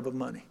and the love of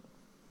money.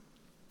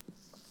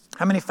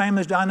 How many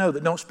families do I know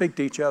that don't speak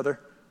to each other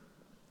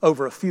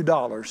over a few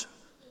dollars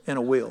in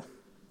a will?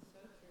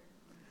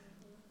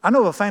 I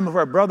know of a family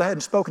where a brother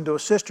hadn't spoken to a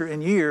sister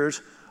in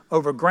years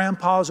over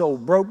grandpa's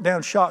old broke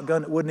down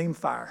shotgun that wouldn't even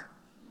fire.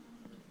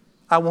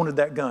 I wanted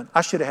that gun.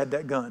 I should have had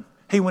that gun.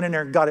 He went in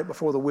there and got it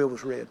before the will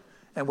was read,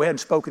 and we hadn't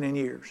spoken in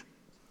years.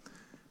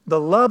 The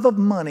love of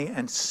money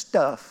and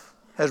stuff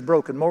has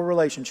broken more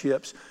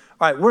relationships.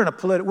 All right, we're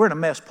in a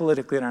mess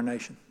politically in our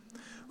nation.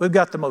 We've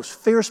got the most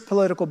fierce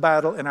political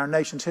battle in our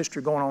nation's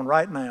history going on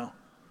right now.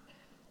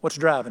 What's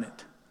driving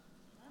it?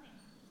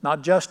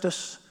 Not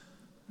justice,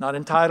 not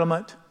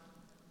entitlement,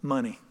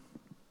 money.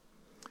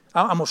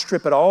 I'm going to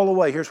strip it all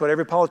away. Here's what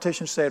every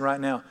politician's saying right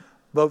now.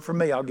 Vote for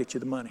me, I'll get you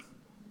the money.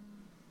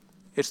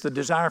 It's the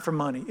desire for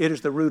money. It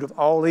is the root of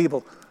all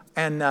evil.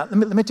 And let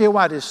me tell you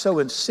why it is so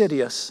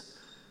insidious.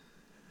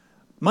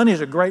 Money is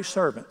a great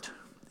servant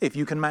if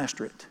you can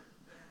master it.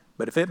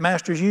 But if it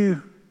masters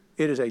you,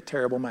 it is a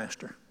terrible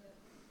master.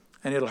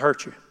 And it'll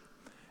hurt you.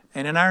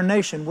 And in our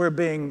nation, we're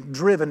being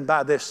driven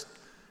by this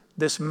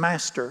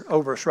master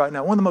over us right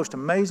now. One of the most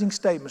amazing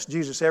statements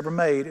Jesus ever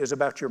made is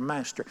about your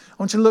master. I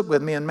want you to look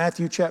with me in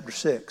Matthew chapter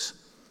 6.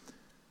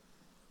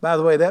 By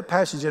the way, that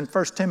passage in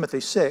 1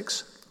 Timothy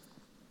 6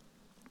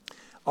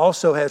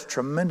 also has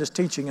tremendous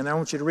teaching, and I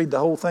want you to read the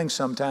whole thing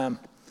sometime.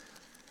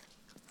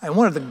 And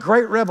one of the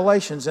great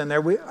revelations in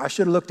there, I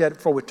should have looked at it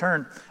before we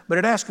turned, but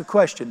it asks a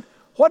question.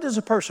 What does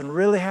a person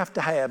really have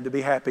to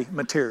be happy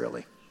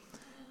materially?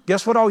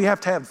 Guess what all you have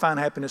to find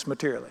happiness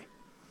materially?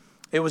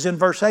 It was in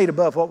verse 8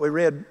 above what we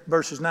read,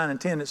 verses 9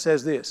 and 10. It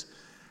says this,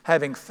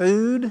 having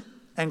food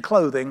and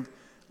clothing,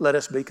 let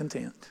us be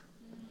content.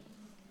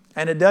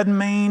 And it doesn't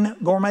mean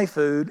gourmet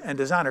food and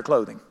designer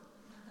clothing.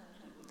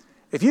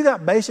 If you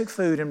got basic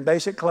food and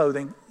basic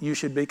clothing, you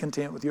should be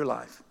content with your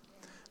life.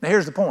 Now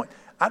here's the point.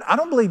 I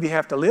don't believe you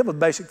have to live with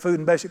basic food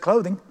and basic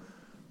clothing.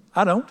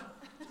 I don't.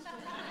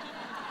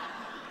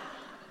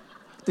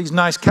 These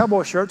nice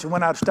cowboy shirts that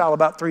went out of style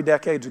about 3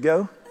 decades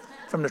ago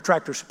from the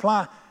Tractor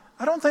Supply.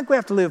 I don't think we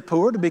have to live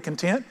poor to be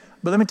content.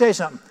 But let me tell you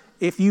something.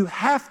 If you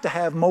have to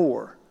have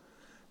more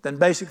than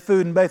basic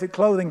food and basic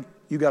clothing,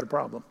 you got a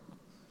problem.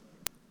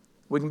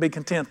 We can be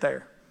content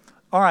there.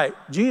 All right,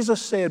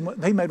 Jesus said,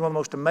 he made one of the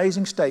most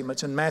amazing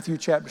statements in Matthew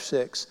chapter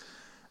 6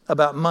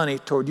 about money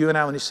toward you and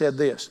I when he said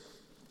this.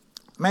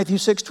 Matthew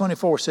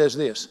 6:24 says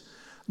this,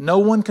 no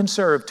one can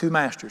serve 2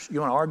 masters.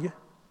 You want to argue?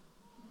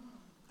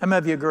 How many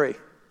of you agree?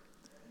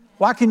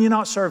 Why can you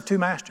not serve 2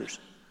 masters?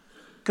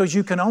 Because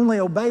you can only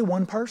obey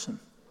one person.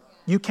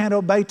 You can't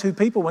obey 2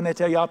 people when they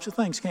tell you opposite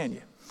things, can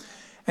you?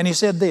 And he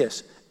said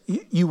this,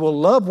 you will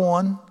love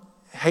one,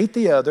 hate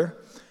the other,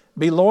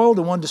 be loyal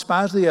to one,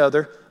 despise the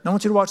other. Now I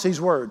want you to watch these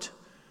words.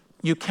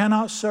 You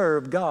cannot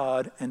serve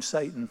God and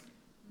Satan.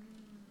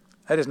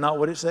 That is not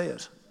what it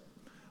says.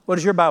 What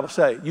does your Bible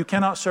say? You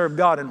cannot serve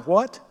God and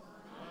what?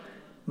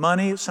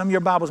 Money. Some of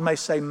your Bibles may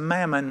say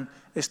mammon.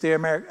 It's the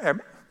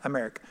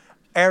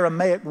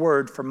Aramaic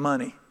word for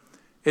money.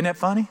 Isn't that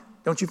funny?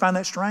 Don't you find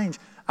that strange?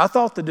 I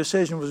thought the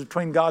decision was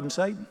between God and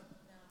Satan.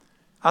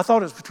 I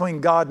thought it was between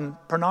God and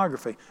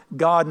pornography,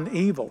 God and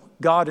evil,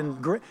 God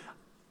and greed.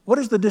 What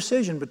is the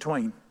decision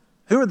between?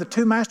 Who are the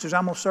 2 masters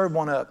I'm going to serve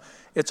one of?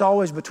 It's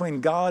always between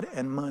God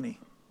and money.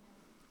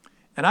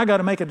 And I got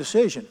to make a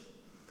decision.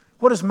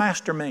 What does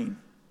master mean?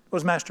 What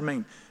does master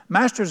mean?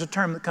 Master is a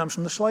term that comes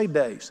from the slave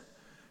days.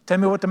 Tell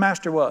me what the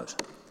master was.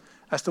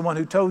 That's the one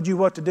who told you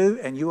what to do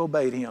and you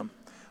obeyed him.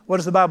 What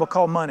does the Bible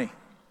call money?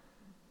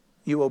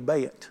 You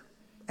obey it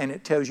and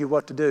it tells you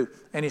what to do.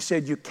 And he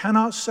said you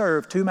cannot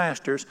serve two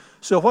masters.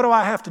 So what do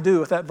I have to do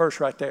with that verse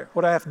right there?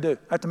 What do I have to do?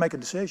 I have to make a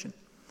decision.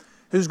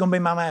 Who's going to be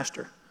my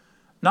master?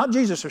 Not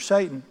Jesus or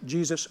Satan,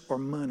 Jesus or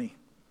money.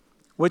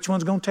 Which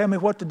one's going to tell me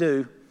what to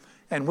do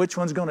and which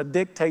one's going to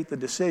dictate the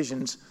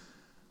decisions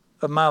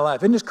of my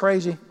life? Isn't this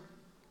crazy?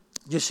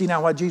 You see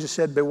now why Jesus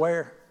said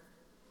beware?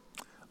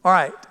 All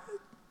right.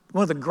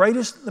 One of the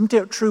greatest, let me tell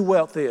you what true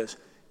wealth is.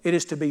 It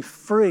is to be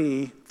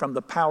free from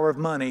the power of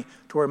money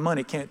to where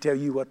money can't tell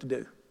you what to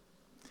do.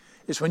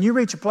 It's when you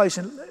reach a place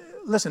and,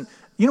 listen,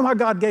 you know why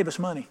God gave us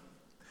money?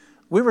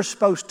 We were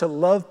supposed to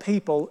love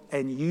people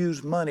and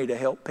use money to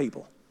help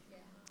people.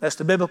 That's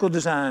the biblical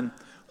design.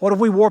 What have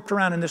we warped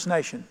around in this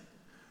nation?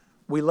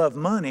 We love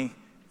money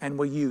and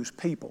we use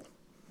people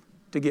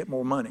to get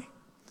more money.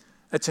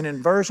 It's an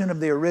inversion of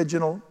the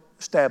original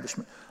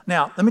establishment.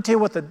 Now, let me tell you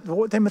what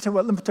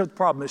the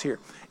problem is here.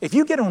 If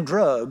you get on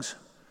drugs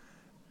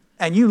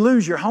and you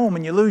lose your home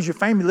and you lose your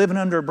family living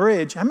under a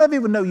bridge, how many of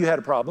you would know you had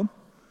a problem?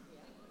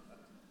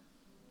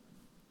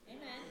 Amen.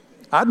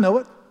 I'd know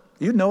it.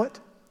 You'd know it.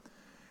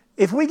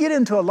 If we get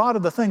into a lot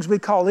of the things we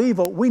call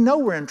evil, we know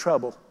we're in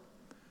trouble.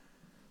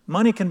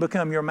 Money can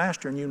become your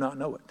master and you not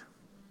know it.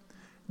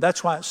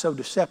 That's why it's so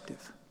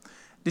deceptive.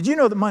 Did you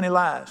know that money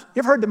lies? You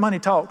ever heard that money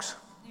talks?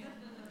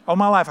 All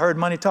my life I heard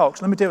money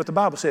talks. Let me tell you what the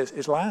Bible says.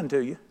 It's lying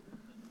to you.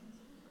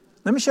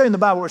 Let me show you in the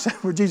Bible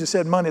where Jesus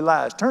said money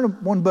lies. Turn to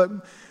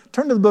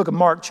the book of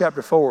Mark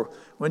chapter 4.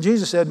 When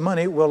Jesus said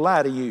money will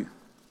lie to you.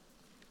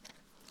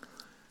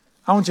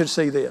 I want you to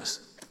see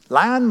this.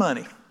 Lying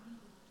money.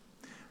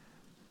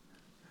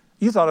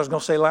 You thought I was going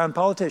to say lying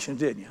politicians,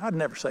 didn't you? I'd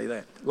never say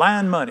that.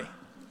 Lying money.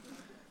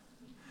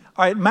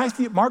 All right,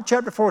 Mark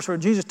chapter 4 is where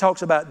Jesus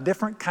talks about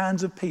different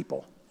kinds of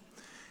people.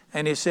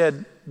 And he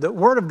said, the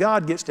word of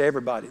God gets to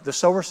everybody. The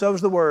sower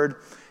sows the word.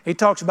 He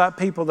talks about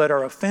people that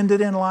are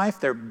offended in life.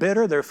 They're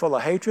bitter. They're full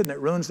of hatred and it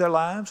ruins their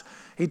lives.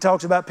 He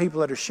talks about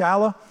people that are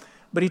shallow.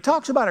 But he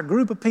talks about a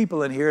group of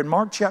people in here in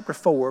Mark chapter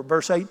 4,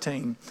 verse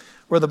 18,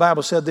 where the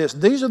Bible said this,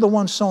 these are the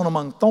ones sown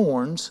among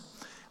thorns.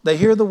 They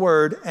hear the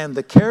word and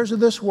the cares of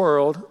this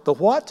world, the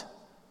what?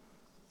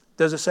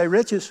 Does it say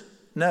riches?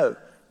 No.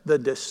 The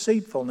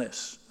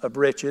deceitfulness of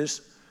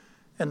riches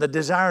and the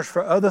desires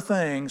for other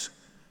things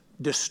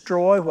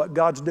destroy what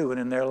God's doing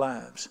in their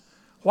lives.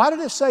 Why did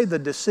it say the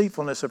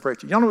deceitfulness of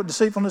riches? You know what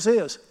deceitfulness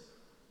is?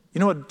 You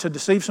know what to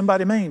deceive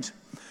somebody means?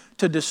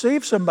 To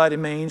deceive somebody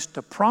means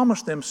to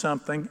promise them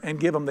something and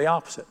give them the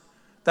opposite.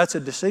 That's a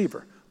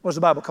deceiver. What does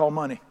the Bible call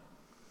money?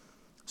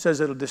 It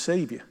says it'll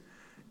deceive you.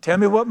 Tell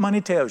me what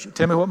money tells you.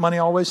 Tell me what money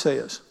always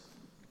says.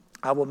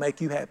 I will make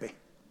you happy.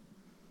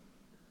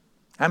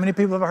 How many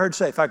people have I heard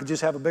say, if I could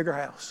just have a bigger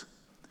house,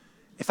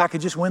 if I could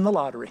just win the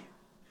lottery,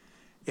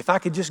 if I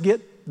could just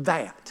get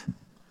that.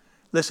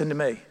 Listen to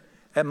me,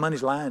 that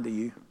money's lying to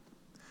you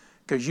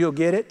because you'll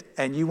get it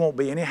and you won't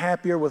be any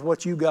happier with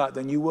what you got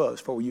than you was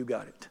before you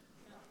got it.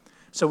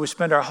 So we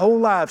spend our whole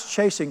lives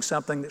chasing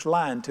something that's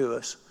lying to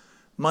us,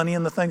 money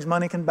and the things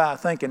money can buy,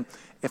 thinking,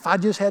 if I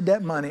just had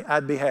that money,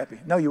 I'd be happy.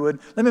 No, you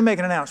wouldn't. Let me make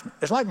an announcement.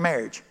 It's like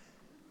marriage.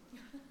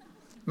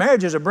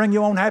 Marriage is a bring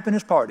your own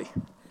happiness party.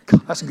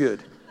 That's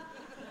good.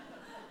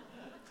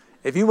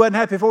 If you wasn't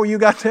happy before you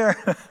got there,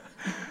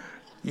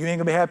 you ain't going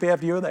to be happy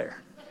after you're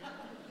there.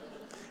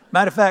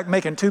 Matter of fact,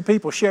 making two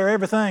people share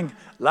everything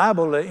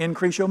liable to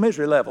increase your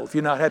misery level if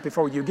you're not happy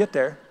before you get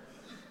there.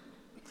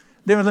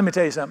 Then let me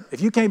tell you something. If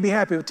you can't be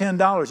happy with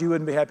 $10, you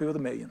wouldn't be happy with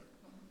 $1 million.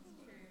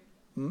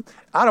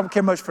 I don't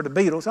care much for the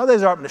Beatles. Oh, they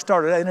was when they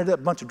started. They ended up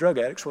a bunch of drug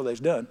addicts before they was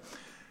done.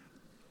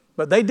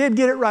 But they did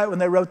get it right when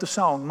they wrote the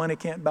song, Money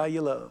Can't Buy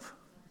You Love.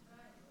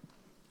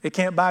 It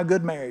can't buy a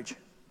good marriage.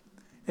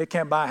 It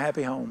can't buy a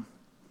happy home.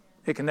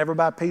 It can never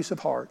buy peace of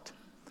heart.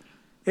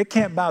 It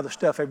can't buy the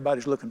stuff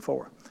everybody's looking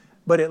for.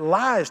 But it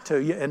lies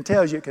to you and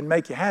tells you it can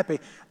make you happy.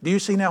 Do you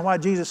see now why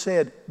Jesus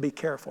said, be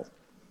careful.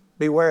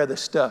 Beware of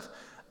this stuff.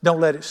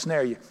 Don't let it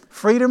snare you.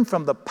 Freedom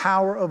from the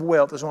power of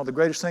wealth is one of the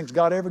greatest things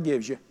God ever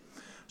gives you.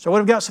 So what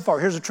have we got so far?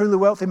 Here's a truly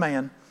wealthy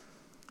man.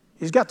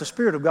 He's got the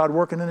Spirit of God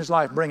working in his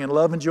life, bringing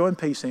love and joy and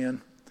peace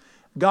in.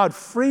 God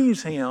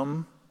frees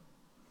him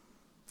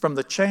from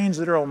the chains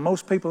that are on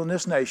most people in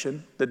this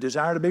nation, the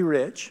desire to be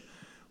rich.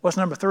 What's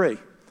number 3?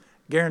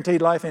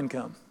 Guaranteed life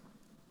income.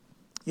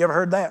 You ever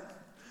heard that?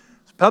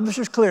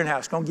 Publishers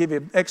Clearinghouse going to give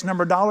you X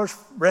number of dollars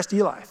rest of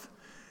your life.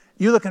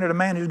 You're looking at a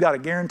man who's got a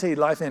guaranteed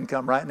life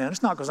income right now.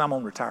 It's not because I'm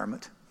on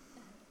retirement.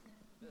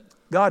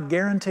 God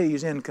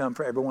guarantees income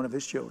for every one of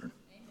his children.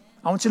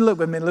 I want you to look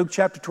with me in Luke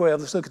chapter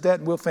 12. Let's look at that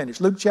and we'll finish.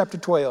 Luke chapter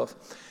 12.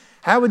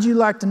 How would you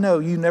like to know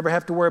you never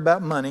have to worry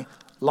about money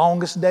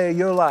longest day of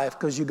your life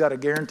because you got a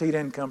guaranteed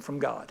income from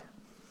God?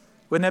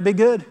 Wouldn't that be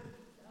good?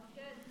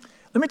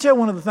 Let me tell you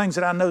one of the things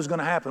that I know is going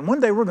to happen. One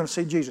day we're going to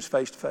see Jesus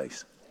face to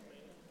face.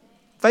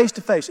 Face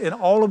to face. In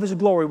all of his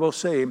glory we'll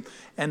see him.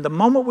 And the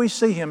moment we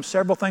see him,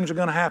 several things are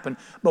going to happen.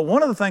 But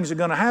one of the things that are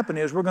going to happen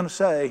is we're going to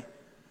say,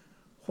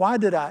 why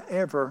did I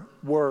ever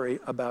worry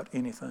about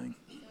anything?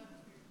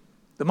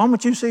 The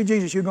moment you see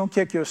Jesus, you're going to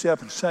kick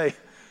yourself and say,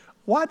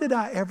 why did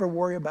I ever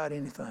worry about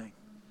anything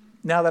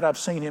now that I've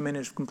seen him in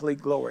his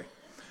complete glory?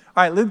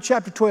 All right, Luke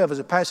chapter 12 is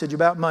a passage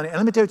about money. And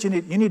let me tell you what you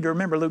need. You need to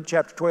remember Luke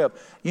chapter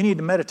 12. You need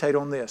to meditate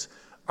on this.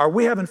 Are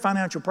we having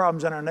financial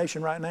problems in our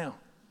nation right now?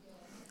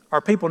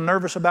 Are people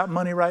nervous about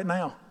money right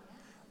now?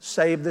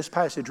 Save this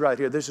passage right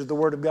here. This is the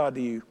word of God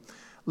to you.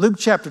 Luke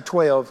chapter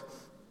 12,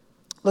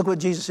 look what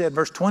Jesus said,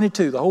 verse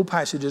 22. The whole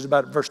passage is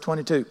about verse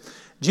 22.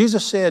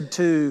 Jesus said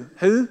to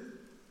who?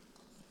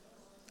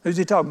 Who's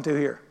he talking to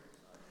here?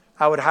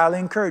 I would highly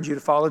encourage you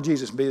to follow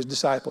Jesus and be his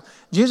disciple.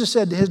 Jesus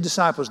said to his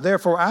disciples,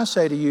 therefore I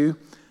say to you,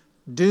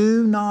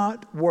 do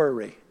not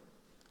worry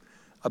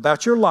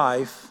about your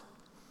life,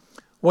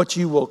 what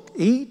you will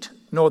eat,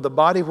 nor the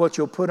body what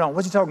you'll put on.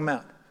 What's he talking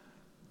about?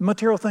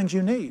 Material things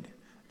you need.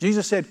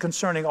 Jesus said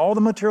concerning all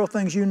the material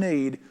things you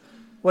need,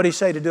 what did he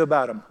say to do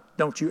about them?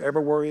 Don't you ever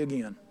worry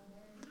again.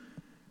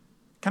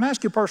 Can I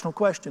ask you a personal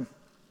question?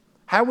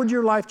 How would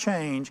your life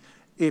change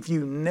if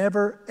you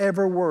never,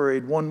 ever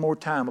worried one more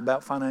time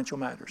about financial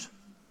matters?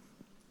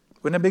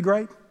 Wouldn't that be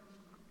great?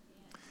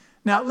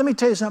 Now, let me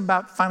tell you something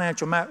about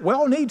financial matters. We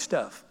all need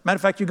stuff. Matter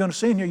of fact, you're going to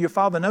see in here, your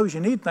Father knows you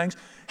need things.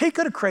 He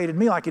could have created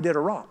me like he did a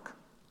rock.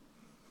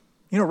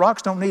 You know,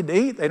 rocks don't need to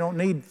eat. They don't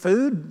need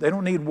food. They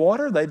don't need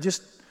water. They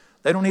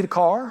don't need a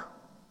car.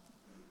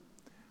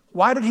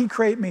 Why did he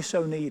create me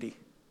so needy?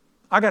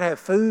 I got to have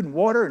food and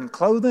water and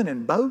clothing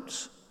and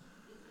boats.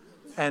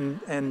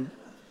 And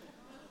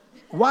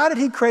why did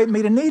he create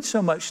me to need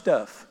so much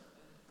stuff?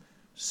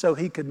 So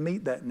he could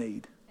meet that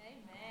need.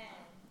 Amen.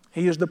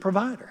 He is the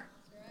provider.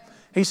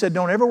 He said,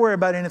 don't ever worry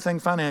about anything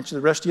financial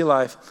the rest of your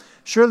life.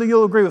 Surely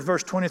you'll agree with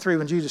verse 23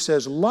 when Jesus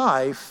says,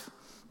 life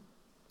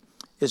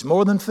is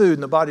more than food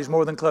and the body is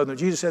more than clothing.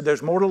 Jesus said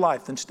there's more to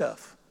life than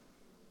stuff.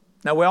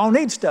 Now, we all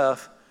need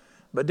stuff,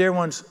 but dear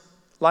ones,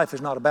 life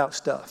is not about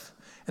stuff.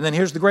 And then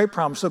here's the great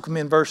promise. Look with me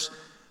in verse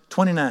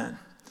 29.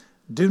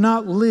 Do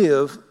not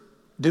live,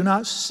 do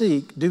not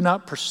seek, do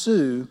not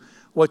pursue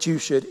what you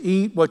should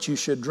eat, what you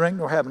should drink,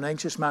 nor have an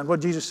anxious mind.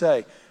 What did Jesus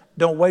say?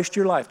 Don't waste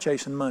your life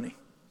chasing money.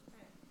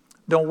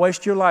 Don't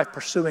waste your life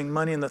pursuing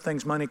money and the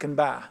things money can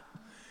buy.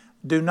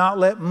 Do not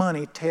let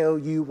money tell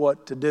you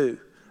what to do.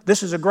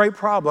 This is a great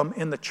problem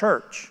in the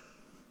church,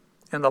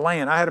 in the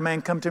land. I had a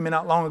man come to me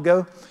not long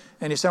ago,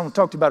 and he said, I want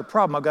to talk to you about a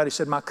problem I've got. He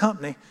said, my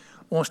company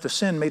wants to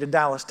send me to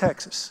Dallas,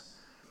 Texas.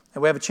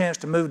 And we have a chance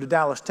to move to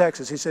Dallas,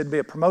 Texas. He said, it'd be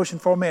a promotion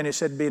for me, and he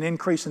said, it'd be an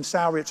increase in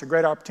salary. It's a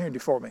great opportunity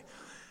for me.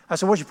 I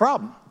said, what's your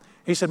problem?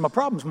 He said, my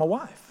problem's my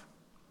wife.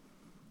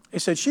 He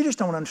said, she just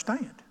don't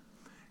understand.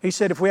 He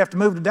said, if we have to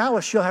move to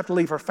Dallas, she'll have to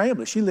leave her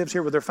family. She lives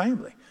here with her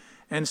family.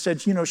 And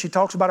said, you know, she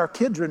talks about our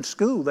kids are in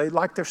school. They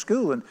like their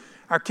school. And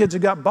our kids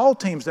have got ball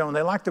teams there, and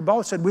they like their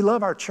ball. He said, we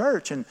love our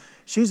church. And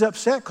she's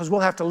upset because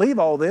we'll have to leave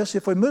all this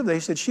if we move there.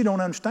 He said, she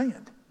don't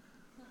understand.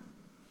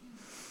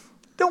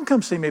 Don't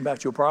come see me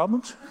about your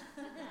problems.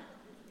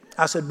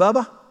 I said,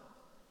 Bubba,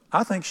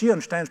 I think she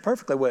understands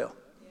perfectly well.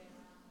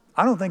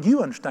 I don't think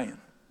you understand.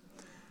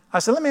 I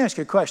said, let me ask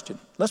you a question.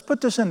 Let's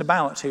put this into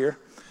balance here.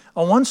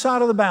 On one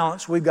side of the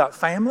balance, we've got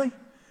family,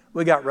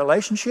 we got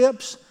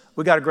relationships,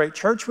 we got a great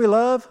church we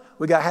love,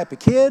 we got happy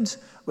kids,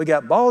 we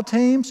got ball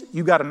teams,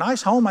 you got a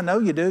nice home, I know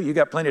you do, you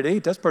got plenty to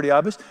eat, that's pretty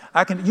obvious.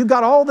 You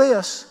got all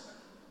this.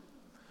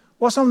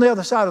 What's on the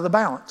other side of the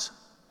balance?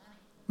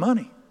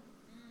 Money.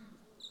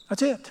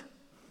 That's it.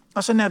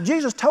 I said, now if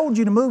Jesus told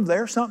you to move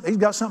there, he's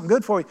got something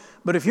good for you,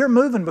 but if you're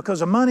moving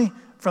because of money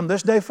from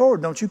this day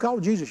forward, don't you call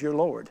Jesus your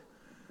Lord.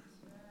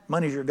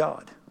 Money's your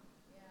God.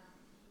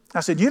 I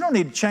said, you don't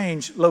need to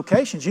change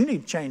locations. You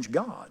need to change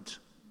gods.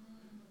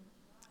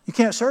 You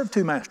can't serve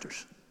two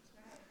masters.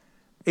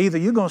 Either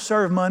you're going to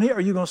serve money or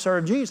you're going to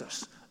serve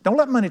Jesus. Don't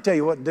let money tell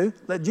you what to do.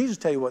 Let Jesus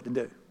tell you what to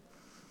do.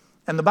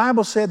 And the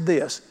Bible said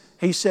this.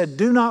 He said,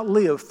 do not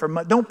live for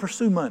money. Don't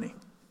pursue money.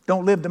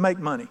 Don't live to make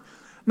money.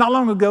 Not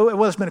long ago,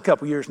 well, it's been a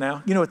couple years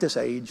now. You know, at this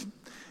age,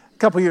 a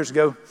couple years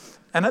ago.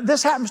 And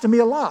this happens to me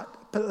a lot.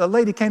 A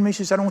lady came to me.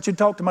 She said, I want you to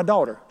talk to my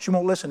daughter. She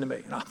won't listen to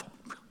me. And I thought,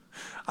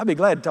 I'd be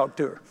glad to talk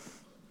to her.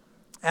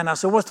 And I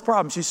said, what's the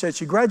problem? She said,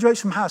 she graduates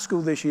from high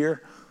school this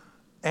year,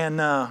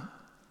 and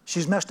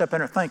she's messed up in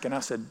her thinking. I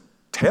said,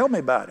 tell me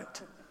about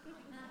it.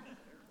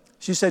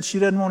 She said she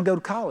doesn't want to go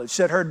to college. She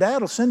said her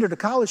dad will send her to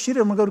college. She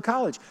didn't want to go to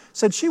college.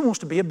 Said she wants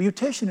to be a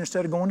beautician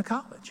instead of going to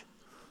college.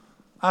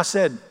 I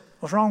said,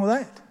 what's wrong with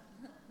that?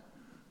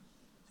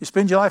 You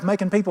spend your life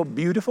making people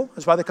beautiful.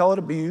 That's why they call it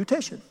a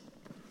beautician.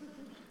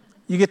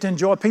 You get to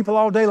enjoy people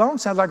all day long.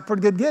 Sounds like a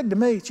pretty good gig to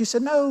me. She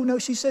said, no.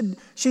 She said,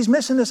 she's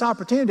missing this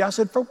opportunity. I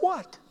said, for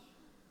what?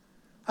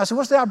 I said,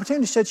 what's the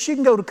opportunity? She said, she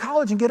can go to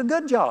college and get a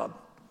good job.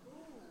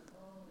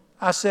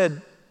 I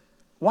said,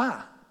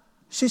 why?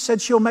 She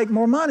said, she'll make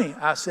more money.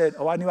 I said,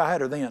 I knew I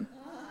had her then.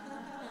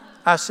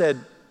 I said,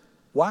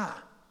 why?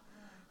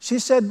 She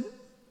said,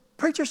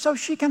 preacher, so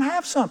she can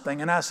have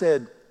something. And I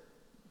said,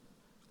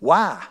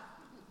 why?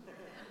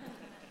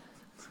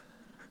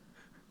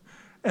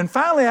 And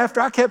finally, after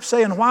I kept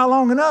saying why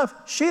long enough,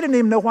 she didn't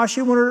even know why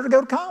she wanted her to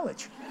go to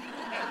college.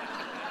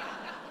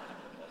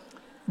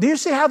 Do you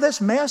see how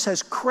this mess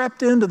has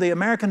crept into the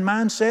American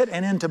mindset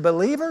and into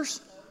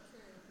believers?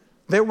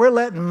 That we're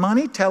letting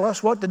money tell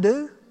us what to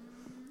do,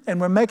 and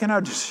we're making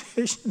our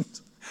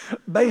decisions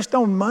based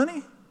on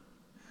money?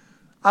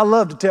 I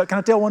love to tell, can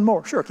I tell one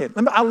more? Sure, I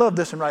can. I love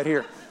this one right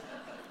here.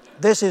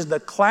 This is the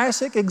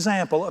classic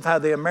example of how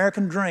the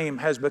American dream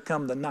has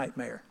become the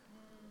nightmare.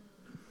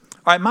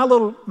 All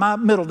right, my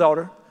middle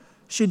daughter,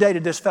 she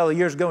dated this fellow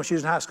years ago when she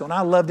was in high school, and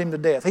I loved him to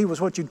death. He was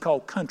what you'd call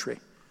country.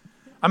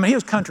 I mean, he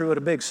was country with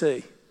a big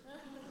C.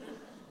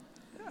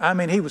 I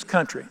mean, he was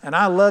country, and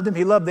I loved him.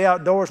 He loved the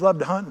outdoors, loved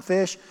to hunt and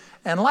fish,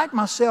 and like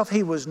myself,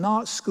 he was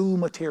not school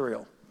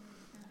material.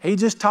 He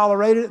just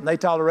tolerated it, and they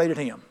tolerated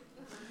him.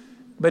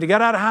 But he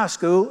got out of high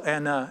school,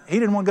 and he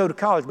didn't want to go to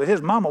college, but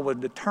his mama was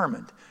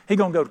determined he's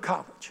going to go to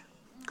college.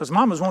 Because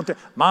mamas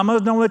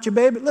don't let your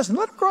baby, listen,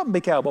 let them grow up and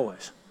be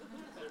cowboys.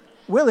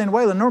 Willie and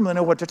Waylon normally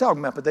know what they're talking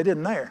about, but they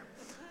didn't there.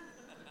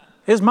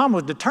 His mom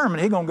was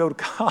determined he's going to go to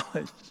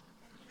college.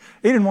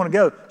 He didn't want to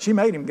go. She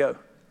made him go.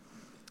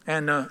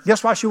 And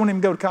guess why she wanted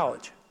him to go to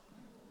college?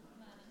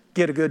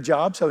 Get a good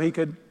job so he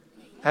could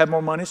have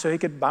more money, so he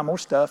could buy more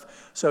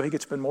stuff, so he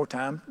could spend more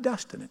time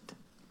dusting it.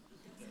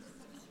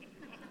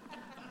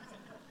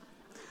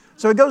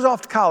 So he goes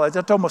off to college.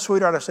 I told my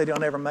sweetheart, I said, he'll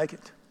never make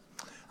it.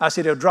 I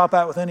said, he'll drop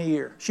out within a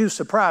year. She was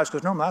surprised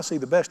because normally I see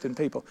the best in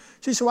people.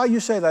 She said, why do you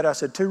say that? I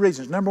said, 2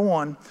 reasons. Number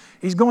one,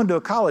 he's going to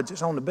a college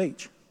that's on the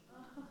beach.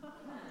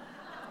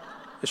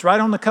 It's right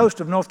on the coast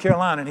of North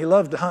Carolina, and he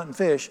loves to hunt and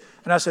fish.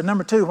 And I said,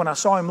 number 2, when I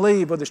saw him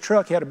leave with his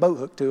truck, he had a boat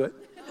hooked to it.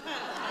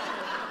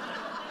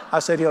 I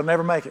said, he'll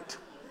never make it.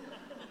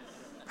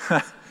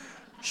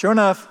 Sure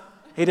enough,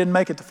 he didn't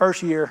make it the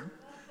first year,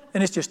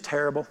 and it's just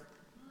terrible.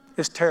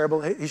 It's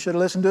terrible. He should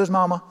have listened to his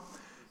mama.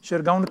 Should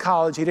have gone to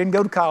college. He didn't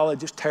go to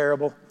college. It's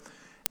terrible.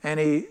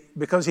 And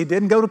because he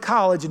didn't go to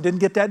college and didn't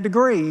get that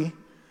degree,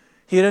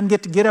 he didn't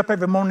get to get up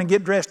every morning and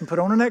get dressed and put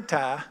on a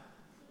necktie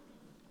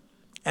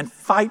and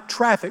fight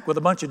traffic with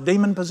a bunch of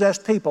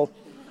demon-possessed people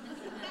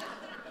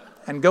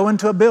and go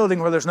into a building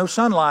where there's no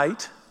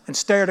sunlight and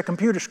stare at a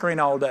computer screen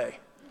all day.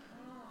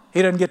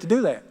 He doesn't get to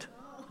do that.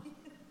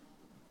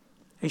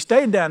 He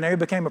stayed down there. He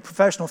became a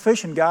professional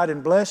fishing guide,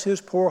 and bless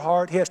his poor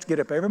heart, he has to get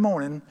up every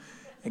morning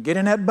and get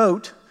in that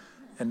boat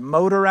and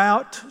motor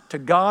out to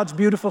God's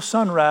beautiful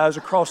sunrise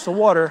across the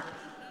water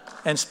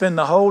and spend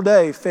the whole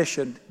day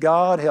fishing.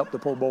 God help the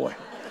poor boy.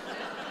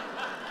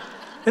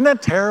 Isn't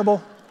that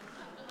terrible?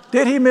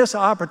 Did he miss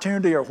an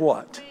opportunity or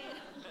what?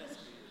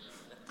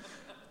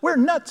 We're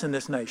nuts in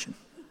this nation.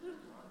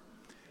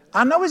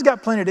 I know he's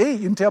got plenty to eat.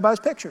 You can tell by his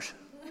pictures.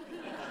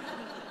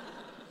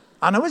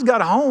 I know he's got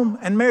a home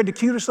and married the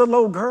cutest little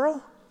old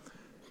girl.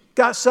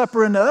 Got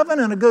supper in the oven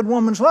and a good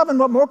woman's loving.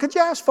 What more could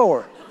you ask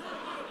for?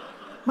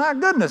 My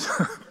goodness.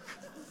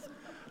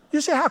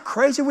 You see how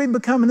crazy we've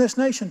become in this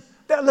nation?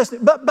 Listen,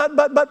 but,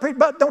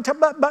 don't tell,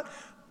 but.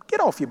 Get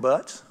off your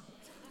butts.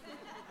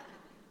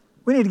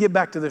 We need to get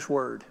back to this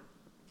word.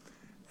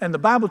 And the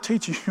Bible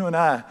teaches you and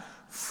I,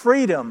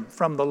 freedom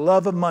from the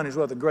love of money is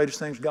one of the greatest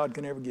things God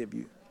can ever give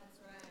you.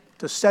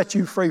 To set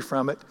you free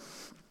from it.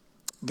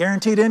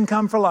 Guaranteed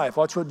income for life.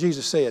 Watch what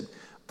Jesus said.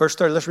 Verse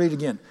 30, let's read it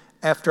again.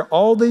 After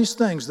all these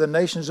things the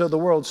nations of the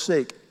world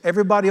seek,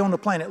 everybody on the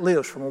planet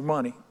lives for more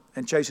money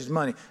and chases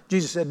money.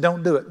 Jesus said,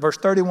 don't do it. Verse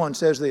 31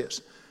 says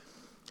this.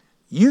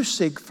 You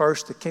seek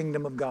first the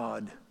kingdom of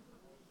God.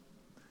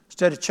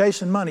 Instead of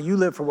chasing money, you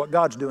live for what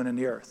God's doing in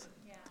the earth.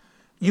 Yeah.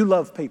 You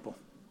love people.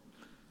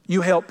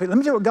 You help people. Let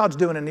me tell you what God's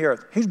doing in the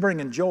earth. He's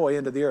bringing joy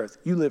into the earth.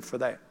 You live for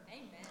that.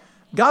 Amen.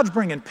 God's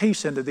bringing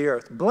peace into the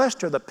earth.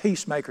 Blessed are the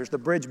peacemakers, the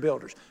bridge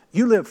builders.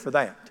 You live for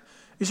that.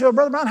 You say, well,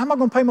 Brother Brian, how am I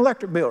going to pay my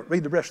electric bill?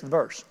 Read the rest of the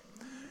verse.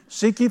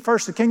 Seek ye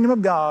first the kingdom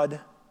of God.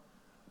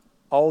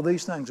 All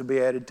these things will be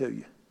added to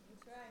you.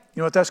 Right.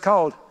 You know what that's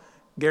called?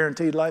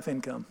 Guaranteed life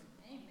income.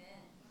 Amen.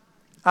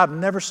 I've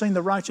never seen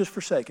the righteous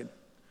forsaken,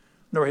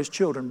 nor his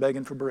children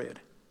begging for bread.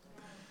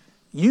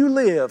 You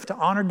live to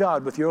honor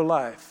God with your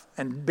life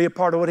and be a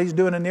part of what he's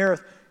doing in the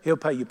earth. He'll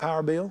pay your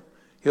power bill.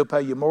 He'll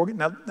pay your mortgage.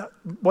 Now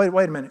wait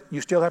a minute.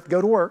 You still have to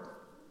go to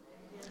work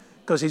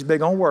because he's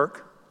big on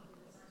work.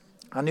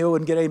 I knew I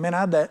wouldn't get amen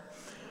out of that.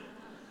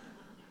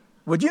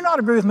 Would you not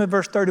agree with me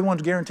verse 31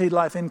 is guaranteed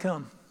life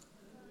income?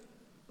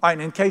 All right,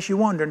 and in case you're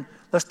wondering,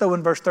 let's throw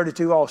in verse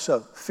 32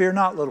 also. Fear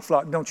not, little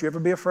flock. Don't you ever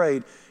be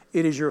afraid.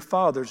 It is your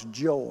Father's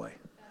joy.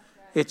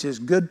 It's his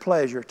good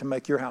pleasure to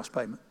make your house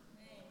payment,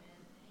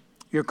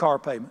 your car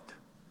payment,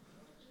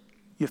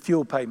 your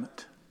fuel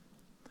payment.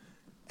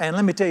 And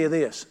let me tell you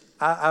this.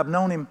 I've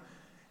known him,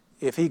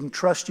 if he can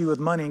trust you with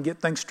money and get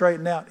things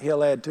straightened out,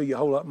 he'll add to you a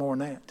whole lot more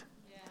than that.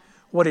 Yeah.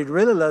 What he'd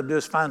really love to do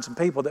is find some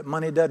people that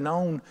money doesn't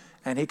own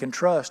and he can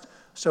trust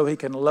so he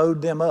can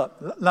load them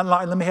up.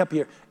 Let me help you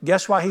here.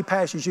 Guess why he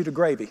passes you to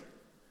gravy?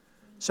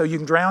 So you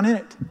can drown in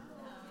it,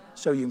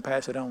 so you can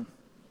pass it on.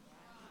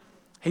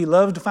 He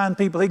loves to find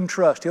people he can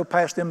trust. He'll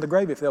pass them the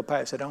gravy if they'll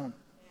pass it on.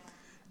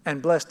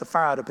 And bless the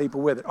fire to people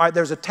with it. All right,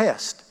 there's a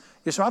test.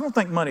 You say, I don't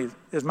think money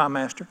is my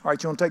master. All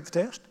right, you want to take the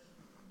test?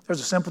 There's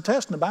a simple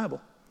test in the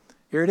Bible.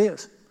 Here it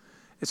is.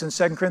 It's in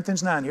 2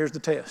 Corinthians 9. Here's the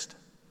test.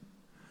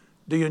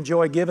 Do you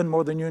enjoy giving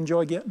more than you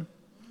enjoy getting?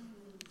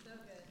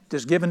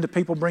 Does giving to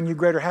people bring you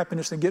greater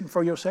happiness than getting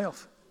for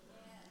yourself?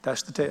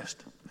 That's the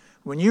test.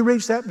 When you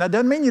reach that, now it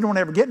doesn't mean you don't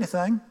ever get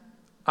anything.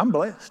 I'm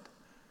blessed.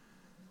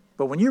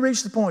 But when you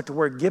reach the point to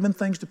where giving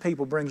things to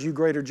people brings you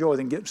greater joy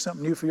than getting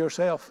something new for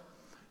yourself,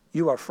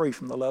 you are free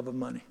from the love of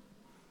money.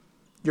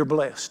 You're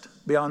blessed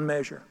beyond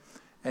measure.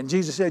 And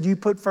Jesus said,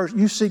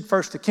 you seek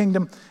first the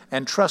kingdom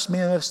and trust me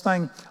in this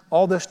thing.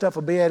 All this stuff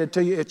will be added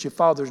to you. It's your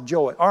Father's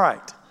joy. All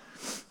right.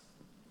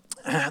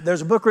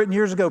 There's a book written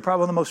years ago,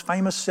 probably one of the most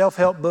famous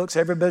self-help books.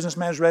 Every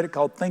businessman's read it,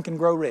 called Think and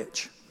Grow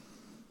Rich.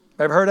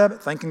 Ever heard of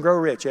it? Think and Grow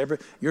Rich.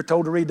 You're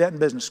told to read that in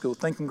business school.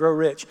 Think and Grow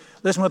Rich.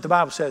 Listen to what the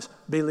Bible says.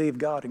 Believe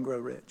God and grow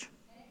rich.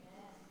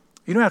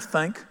 You don't have to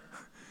think.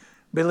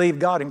 Believe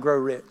God and grow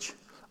rich.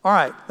 All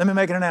right, let me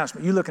make an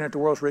announcement. You're looking at the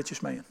world's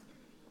richest man.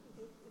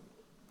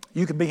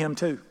 You could be him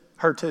too,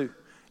 her too.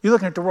 You're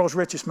looking at the world's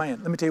richest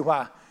man. Let me tell you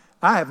why.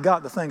 I have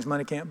got the things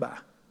money can't buy.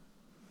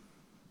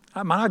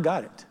 I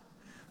got it.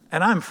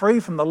 And I'm free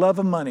from the love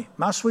of money.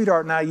 My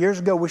sweetheart and I, years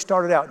ago, we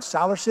started out in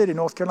Siler City,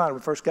 North Carolina, when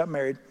we first got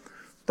married.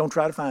 Don't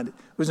try to find it.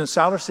 It was in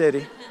Siler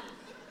City.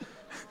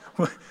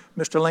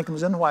 Mr. Lincoln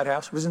was in the White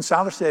House. It was in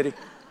Siler City.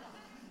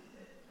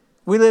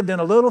 We lived in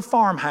a little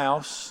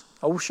farmhouse,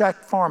 old shack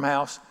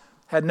farmhouse,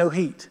 had no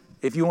heat.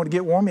 If you wanted to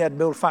get warm, you had to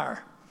build a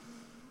fire.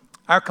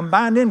 Our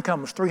combined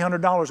income was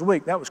 $300 a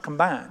week. That was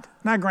combined.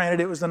 Now, granted,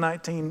 it was the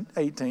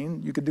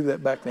 1918. You could do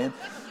that back then.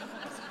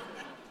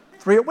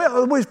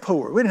 Well, we was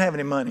poor. We didn't have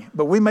any money.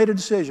 But we made a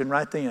decision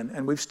right then,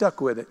 and we've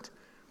stuck with it.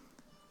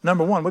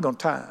 Number one, we're going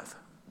to tithe.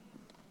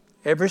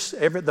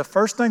 The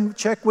first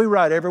check we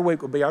write every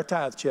week will be our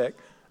tithe check.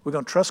 We're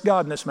going to trust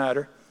God in this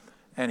matter,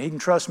 and He can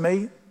trust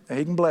me, and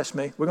He can bless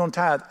me. We're going to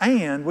tithe,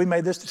 and we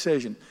made this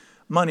decision.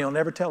 Money will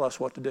never tell us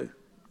what to do.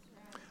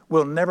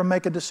 We'll never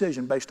make a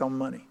decision based on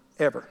money,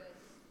 ever.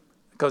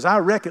 Because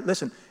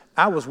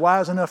I was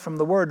wise enough from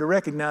the Word to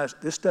recognize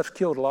this stuff's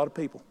killed a lot of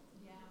people.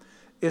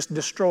 It's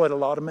destroyed a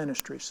lot of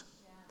ministries.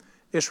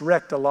 It's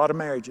wrecked a lot of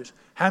marriages.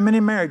 How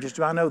many marriages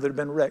do I know that have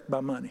been wrecked by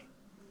money?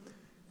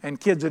 And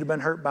kids that have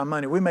been hurt by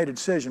money. We made a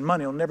decision.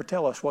 Money will never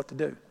tell us what to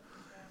do.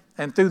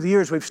 And through the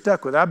years, we've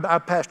stuck with it. I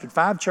pastored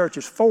 5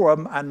 churches. 4 of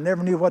them, I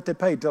never knew what they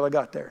paid till I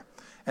got there.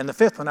 And the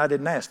 5th one, I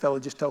didn't ask. Fellow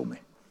just told me.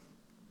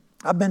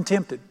 I've been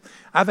tempted.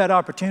 I've had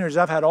opportunities.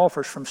 I've had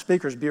offers from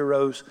speakers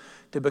bureaus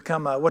to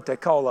become what they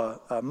call a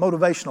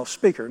motivational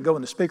speaker and go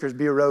in the speakers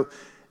bureau.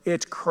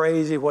 It's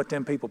crazy what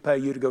them people pay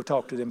you to go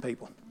talk to them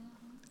people.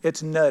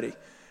 It's nutty.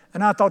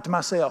 And I thought to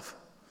myself,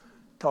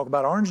 talk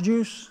about orange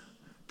juice,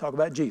 talk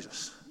about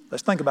Jesus.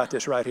 Let's think about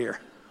this right here.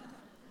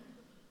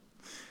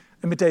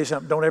 Let me tell you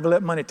something. Don't ever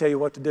let money tell you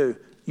what to do.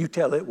 You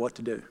tell it what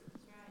to do.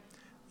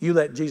 You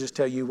let Jesus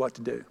tell you what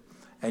to do.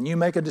 And you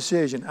make a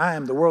decision. I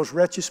am the world's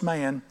richest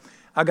man.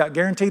 I got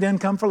guaranteed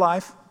income for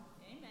life.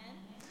 Amen.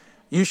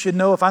 You should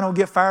know if I don't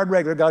get fired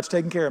regular, God's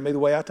taking care of me the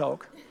way I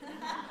talk.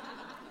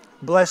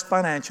 Blessed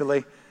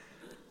financially.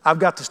 I've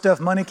got the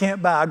stuff money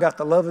can't buy. I've got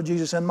the love of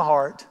Jesus in my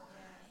heart.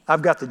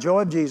 I've got the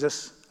joy of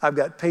Jesus. I've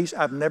got peace.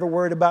 I've never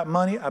worried about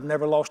money. I've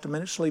never lost a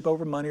minute's sleep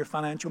over money or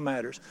financial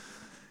matters.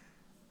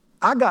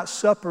 I got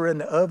supper in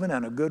the oven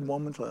and a good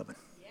woman's loving.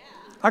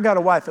 I got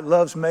a wife that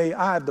loves me.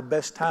 I have the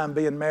best time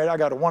being married. I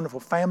got a wonderful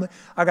family.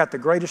 I got the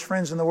greatest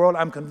friends in the world.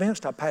 I'm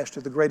convinced I pastor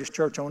the greatest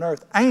church on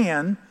earth.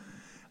 And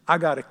I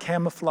got a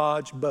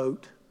camouflage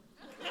boat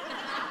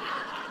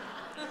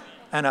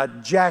and a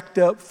jacked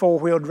up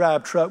 4-wheel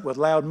drive truck with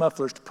loud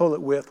mufflers to pull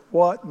it with.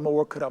 What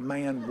more could a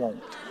man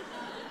want?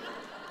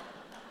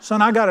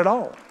 Son, I got it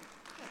all.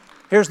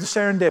 Here's the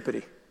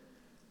serendipity.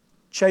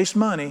 Chase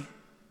money,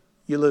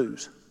 you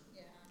lose.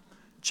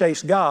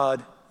 Chase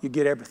God, you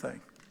get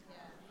everything.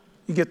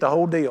 You get the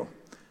whole deal.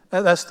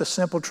 That's the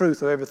simple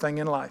truth of everything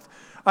in life.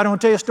 I don't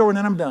tell you a story and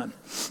then I'm done.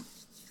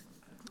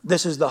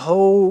 This is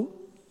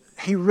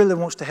He really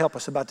wants to help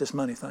us about this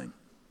money thing.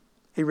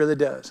 He really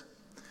does.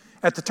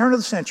 At the turn of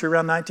the century,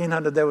 around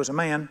 1900, there was a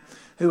man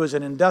who was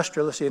an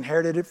industrialist. He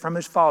inherited it from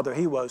his father.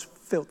 He was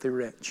filthy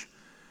rich.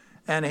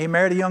 And he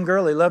married a young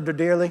girl. He loved her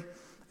dearly.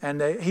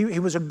 And he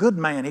was a good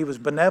man. He was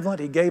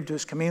benevolent. He gave to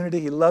his community.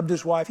 He loved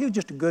his wife. He was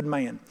just a good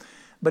man.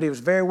 But he was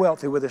very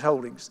wealthy with his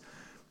holdings.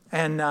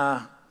 And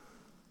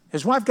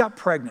his wife got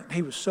pregnant.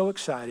 He was so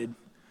excited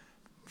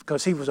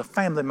because he was a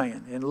family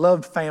man and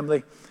loved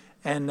family.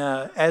 And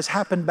as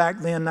happened back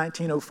then,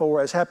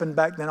 1904, as happened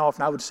back then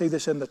often, I would see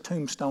this in the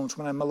tombstones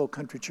when I'm in my little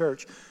country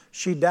church.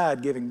 She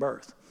died giving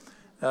birth.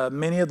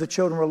 Many of the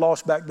children were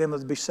lost back then that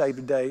would be saved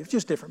today. It was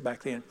just different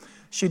back then.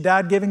 She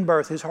died giving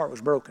birth. His heart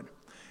was broken.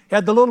 He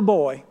had the little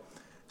boy,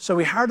 so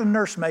he hired a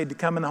nursemaid to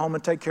come in the home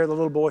and take care of the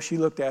little boy. She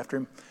looked after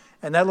him.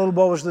 And that little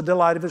boy was the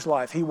delight of his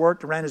life. He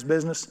worked, ran his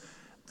business.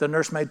 The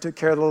nursemaid took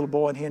care of the little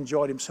boy, and he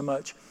enjoyed him so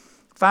much.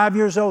 5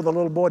 years old, the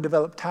little boy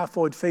developed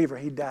typhoid fever.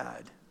 He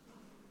died.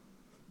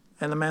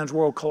 And the man's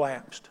world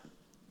collapsed.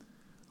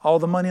 All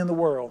the money in the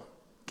world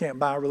can't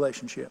buy a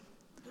relationship.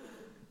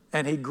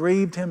 And he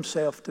grieved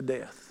himself to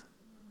death.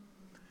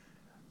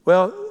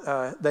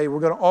 Well, they were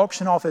going to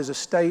auction off his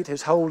estate,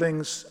 his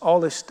holdings, all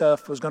this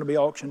stuff was going to be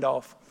auctioned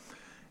off.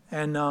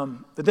 And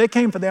the day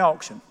came for the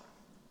auction.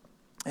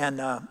 And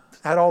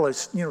had all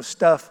his,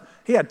 stuff.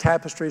 He had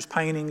tapestries,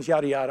 paintings,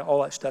 yada, yada,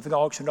 all that stuff. He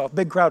got auctioned off.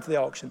 Big crowd for the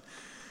auction.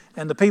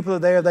 And the people are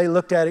there. They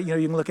looked at it. You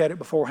can look at it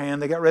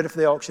beforehand. They got ready for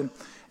the auction.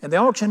 And the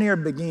auctioneer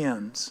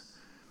begins.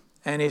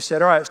 And he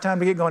said, all right, it's time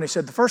to get going. He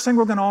said, the first thing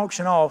we're going to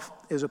auction off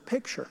is a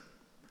picture.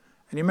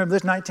 And you remember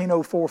this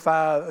 1904,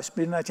 5,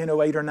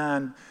 1908 or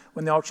 9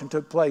 when the auction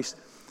took place.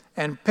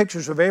 And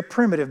pictures were very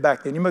primitive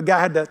back then. You remember a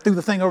guy had to threw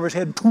the thing over his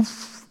head,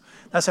 poof.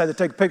 That's how they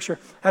take a picture.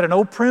 Had an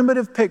old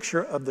primitive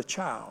picture of the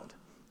child,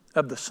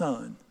 of the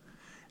son.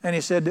 And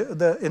he said,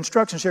 the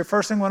instructions here,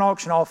 first thing we want to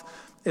auction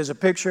off is a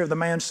picture of the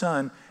man's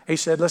son. He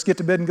said, let's get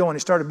to bidding going. He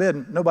started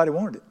bidding. Nobody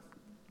wanted it.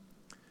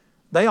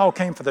 They all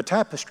came for the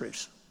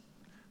tapestries.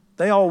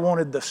 They all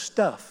wanted the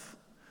stuff.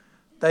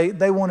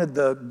 They wanted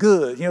the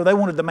good. They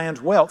wanted the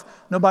man's wealth.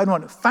 Nobody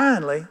wanted it.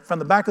 Finally, from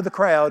the back of the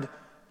crowd,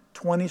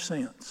 20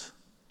 cents.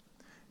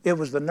 It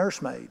was the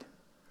nursemaid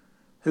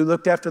who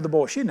looked after the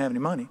boy. She didn't have any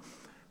money,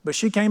 but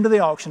she came to the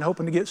auction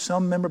hoping to get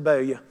some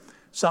memorabilia,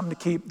 something to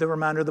keep the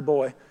reminder of the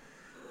boy.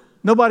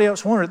 Nobody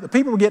else wanted it. The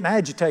people were getting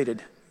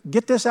agitated.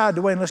 Get this out of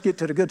the way and let's get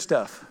to the good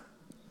stuff.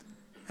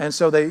 And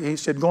so he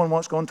said, going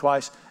once, going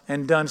twice,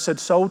 and done. Said,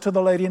 sold to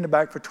the lady in the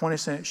back for 20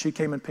 cents. She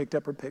came and picked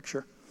up her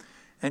picture,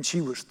 and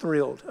she was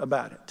thrilled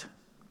about it.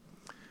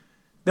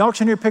 The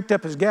auctioneer picked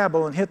up his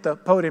gavel and hit the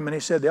podium, and he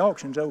said, the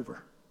auction's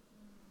over.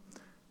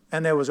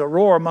 And there was a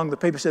roar among the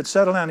people. He said,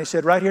 settle down. He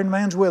said, right here in the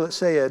man's will, it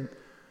said,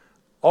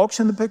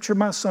 auction the picture of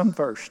my son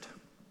first.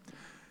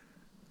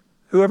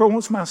 Whoever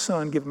wants my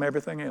son, give him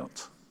everything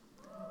else.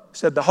 He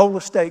said, the whole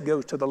estate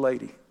goes to the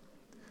lady.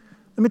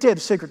 Let me tell you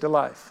the secret to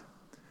life.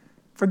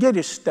 Forget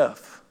his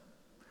stuff.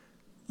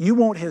 You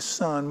want his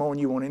son more than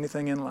you want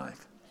anything in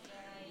life.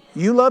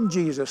 You love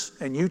Jesus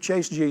and you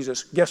chase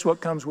Jesus. Guess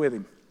what comes with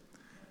him?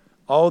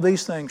 All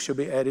these things shall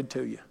be added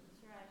to you.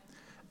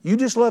 You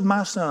just love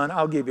my son,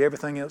 I'll give you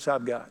everything else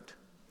I've got.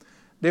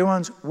 Dear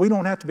ones, we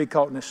don't have to be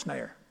caught in this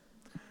snare.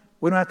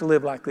 We don't have to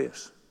live like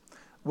this.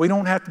 We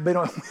don't have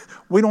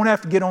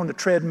to get on the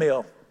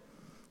treadmill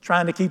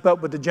trying to keep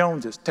up with the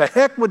Joneses. To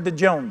heck with the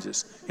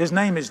Joneses. His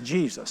name is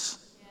Jesus.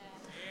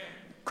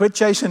 Quit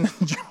chasing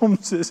the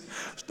Joneses.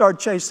 Start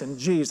chasing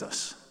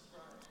Jesus.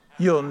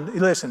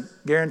 Listen,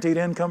 guaranteed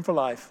income for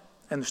life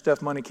and the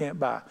stuff money can't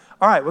buy.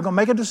 All right, we're going to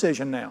make a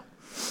decision now.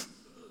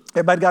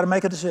 Everybody got to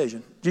make a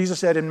decision. Jesus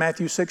said in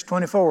Matthew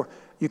 6:24,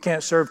 you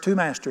can't serve two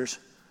masters.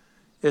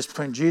 It's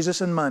between Jesus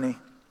and money.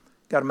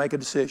 Got to make a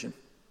decision.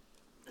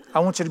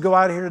 I want you to go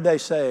out of here today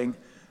saying,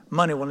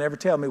 money will never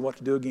tell me what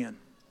to do again.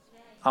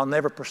 I'll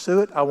never pursue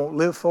it. I won't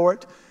live for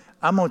it.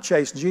 I'm going to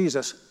chase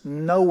Jesus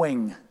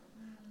knowing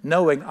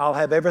I'll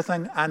have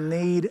everything I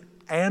need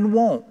and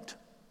want.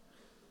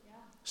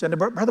 Said,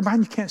 Brother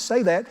Brian, you can't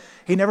say that.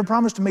 He never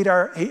promised to meet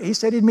he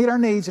said he'd meet our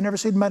needs and never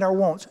said he'd meet our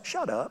wants.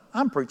 Shut up.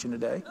 I'm preaching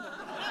today.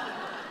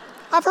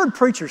 I've heard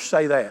preachers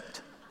say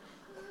that.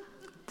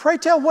 Pray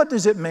tell, what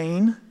does it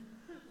mean?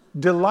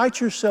 Delight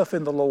yourself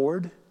in the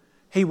Lord.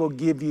 He will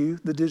give you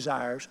the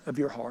desires of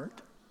your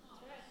heart.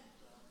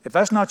 If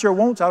that's not your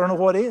wants, I don't know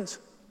what is.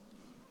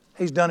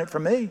 He's done it for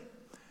me.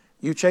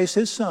 You chase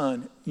his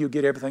son, you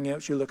get everything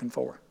else you're looking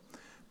for.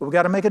 But we've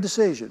got to make a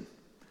decision.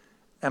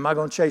 Am I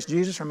going to chase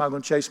Jesus or am I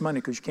going to chase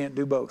money? Because you can't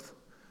do both.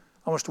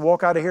 I want us to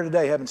walk out of here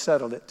today having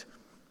settled it.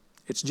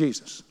 It's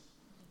Jesus.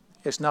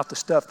 It's not the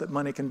stuff that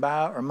money can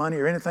buy or money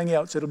or anything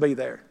else. It'll be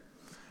there.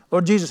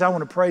 Lord Jesus, I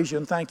want to praise you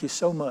and thank you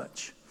so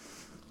much.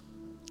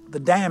 The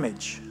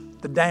damage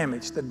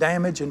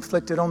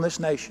inflicted on this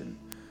nation,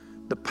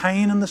 the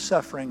pain and the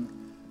suffering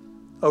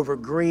over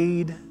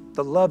greed,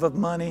 the love of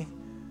money,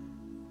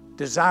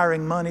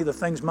 desiring money, the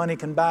things money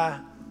can buy,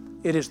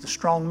 it is the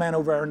strong man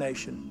over our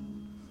nation.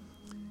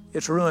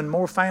 It's ruined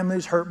more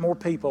families, hurt more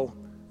people.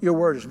 Your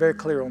word is very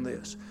clear on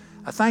this.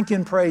 I thank you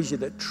and praise you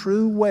that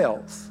true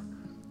wealth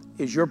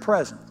is your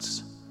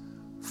presence,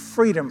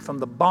 freedom from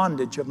the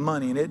bondage of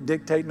money and it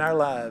dictating our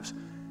lives,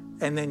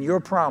 and then your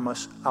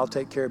promise, I'll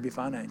take care of you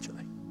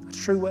financially. That's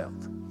true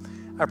wealth.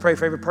 I pray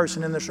for every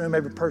person in this room,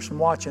 every person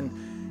watching,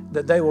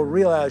 that they will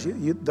realize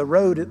the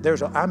road,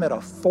 I'm at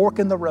a fork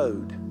in the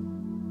road.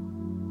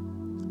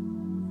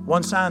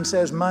 One sign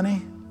says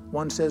money,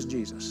 one says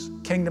Jesus,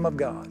 kingdom of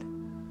God.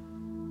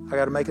 I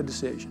got to make a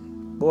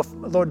decision. Boy,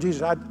 Lord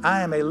Jesus,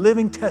 I am a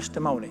living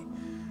testimony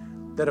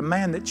that a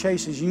man that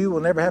chases you will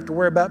never have to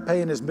worry about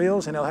paying his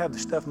bills and he'll have the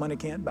stuff money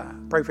can't buy.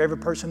 Pray for every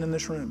person in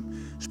this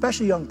room,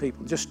 especially young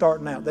people just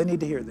starting out. They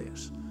need to hear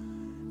this.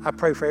 I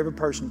pray for every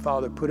person,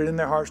 Father, put it in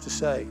their hearts to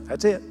say,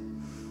 that's it.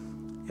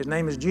 His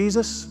name is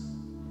Jesus.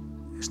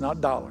 It's not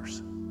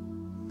dollars.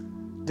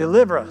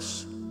 Deliver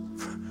us.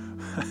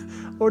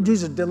 Lord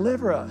Jesus,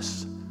 deliver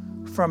us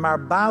from our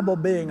Bible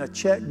being a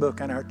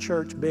checkbook and our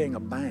church being a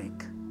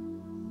bank.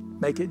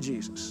 Make it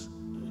Jesus.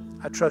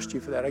 I trust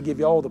you for that. I give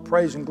you all the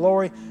praise and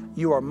glory.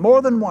 You are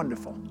more than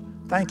wonderful.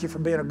 Thank you for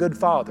being a good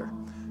father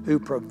who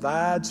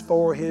provides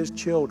for his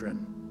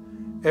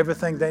children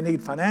everything they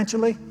need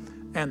financially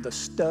and the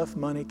stuff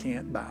money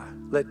can't buy.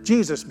 Let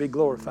Jesus be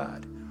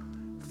glorified.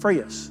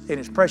 Free us. In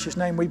his precious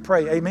name we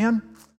pray. Amen.